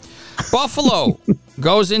 Okay. Buffalo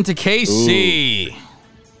goes into KC.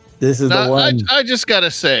 This is the one. I just got to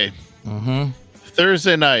say,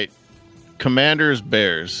 Thursday night, Commanders,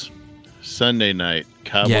 Bears. Sunday night,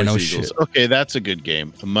 Cowboys, Eagles. Shit. Okay, that's a good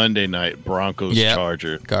game. Monday night, Broncos,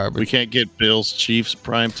 Chargers. Garbage. We can't get Bills, Chiefs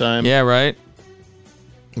prime time. Yeah, right.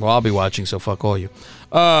 Well, I'll be watching, so fuck all you.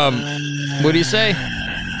 What do you say?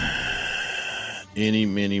 Any,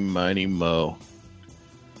 mini, miny, mo.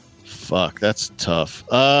 Fuck, that's tough.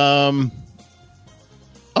 I'll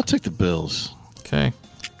take the Bills. Okay.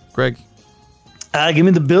 Greg? Give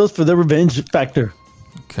me the Bills for the revenge factor.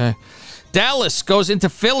 Okay. Dallas goes into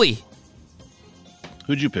Philly.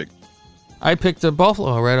 Who'd you pick? I picked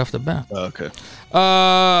Buffalo right off the bat. Oh, okay.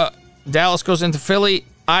 Dallas goes into Philly.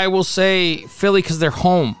 I will say Philly because they're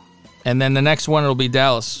home. And then the next one will be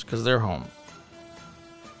Dallas because they're home.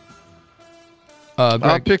 Greg,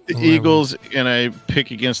 I'll pick the Eagles, and I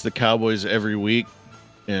pick against the Cowboys every week.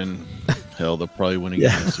 And hell, they'll probably win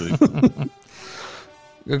again this week.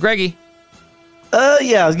 Greggy?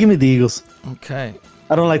 Yeah, give me the Eagles. Okay.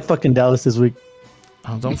 I don't like fucking Dallas this week.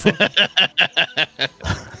 Oh, don't.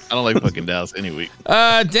 I don't like fucking Dallas any week.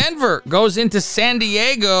 Denver goes into San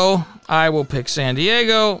Diego. I will pick San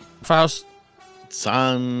Diego. Faust.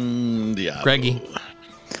 San Diego. Greggy.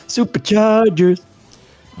 Superchargers.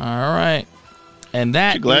 All right. And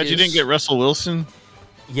that. You glad you didn't get Russell Wilson?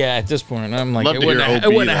 Yeah, at this point, I'm like, Love it to wouldn't hear have,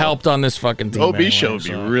 OB, it wouldn't have though. helped on this fucking team. OB anyway, show would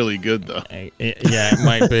be so. really good, though. Yeah, it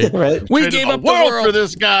might be. Right. We Traded gave the up the world for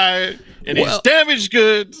this guy, and he's damaged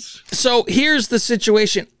goods. So here's the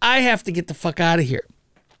situation. I have to get the fuck out of here.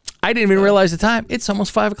 I didn't even realize the time. It's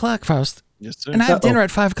almost 5 o'clock, Faust. Yes, sir. And I have dinner at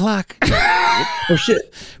 5 o'clock. Oh,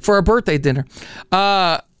 shit. For a birthday dinner.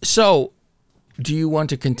 So, do you want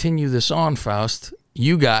to continue this on, Faust?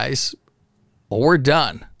 You guys, or we're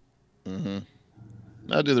done. Mm-hmm.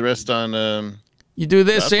 I'll do the rest on. You do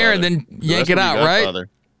this here and then yank it out, right?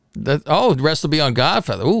 The rest will be on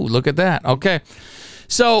Godfather. Ooh, look at that. Okay.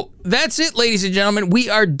 So that's it, ladies and gentlemen. We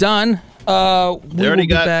are done. They already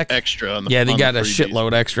got back extra on the they got a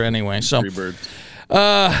shitload extra anyway. So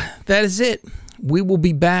that is it. We will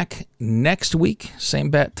be back next week. Same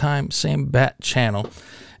bat time, same bat channel.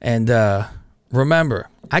 And remember,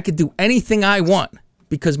 I could do anything I want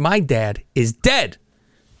because my dad is dead.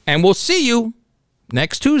 And we'll see you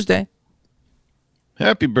next Tuesday.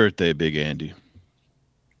 Happy birthday, Big Andy.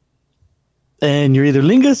 And you're either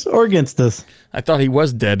Lingus or against us. I thought he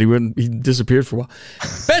was dead. He disappeared for a while.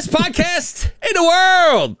 Best podcast in the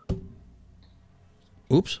world.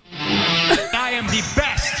 Oops. I am the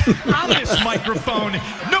best on this microphone.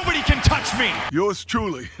 Nobody can touch me. Yours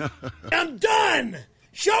truly. I'm done.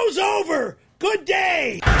 Show's over. Good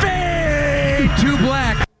day. Fade to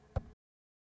black.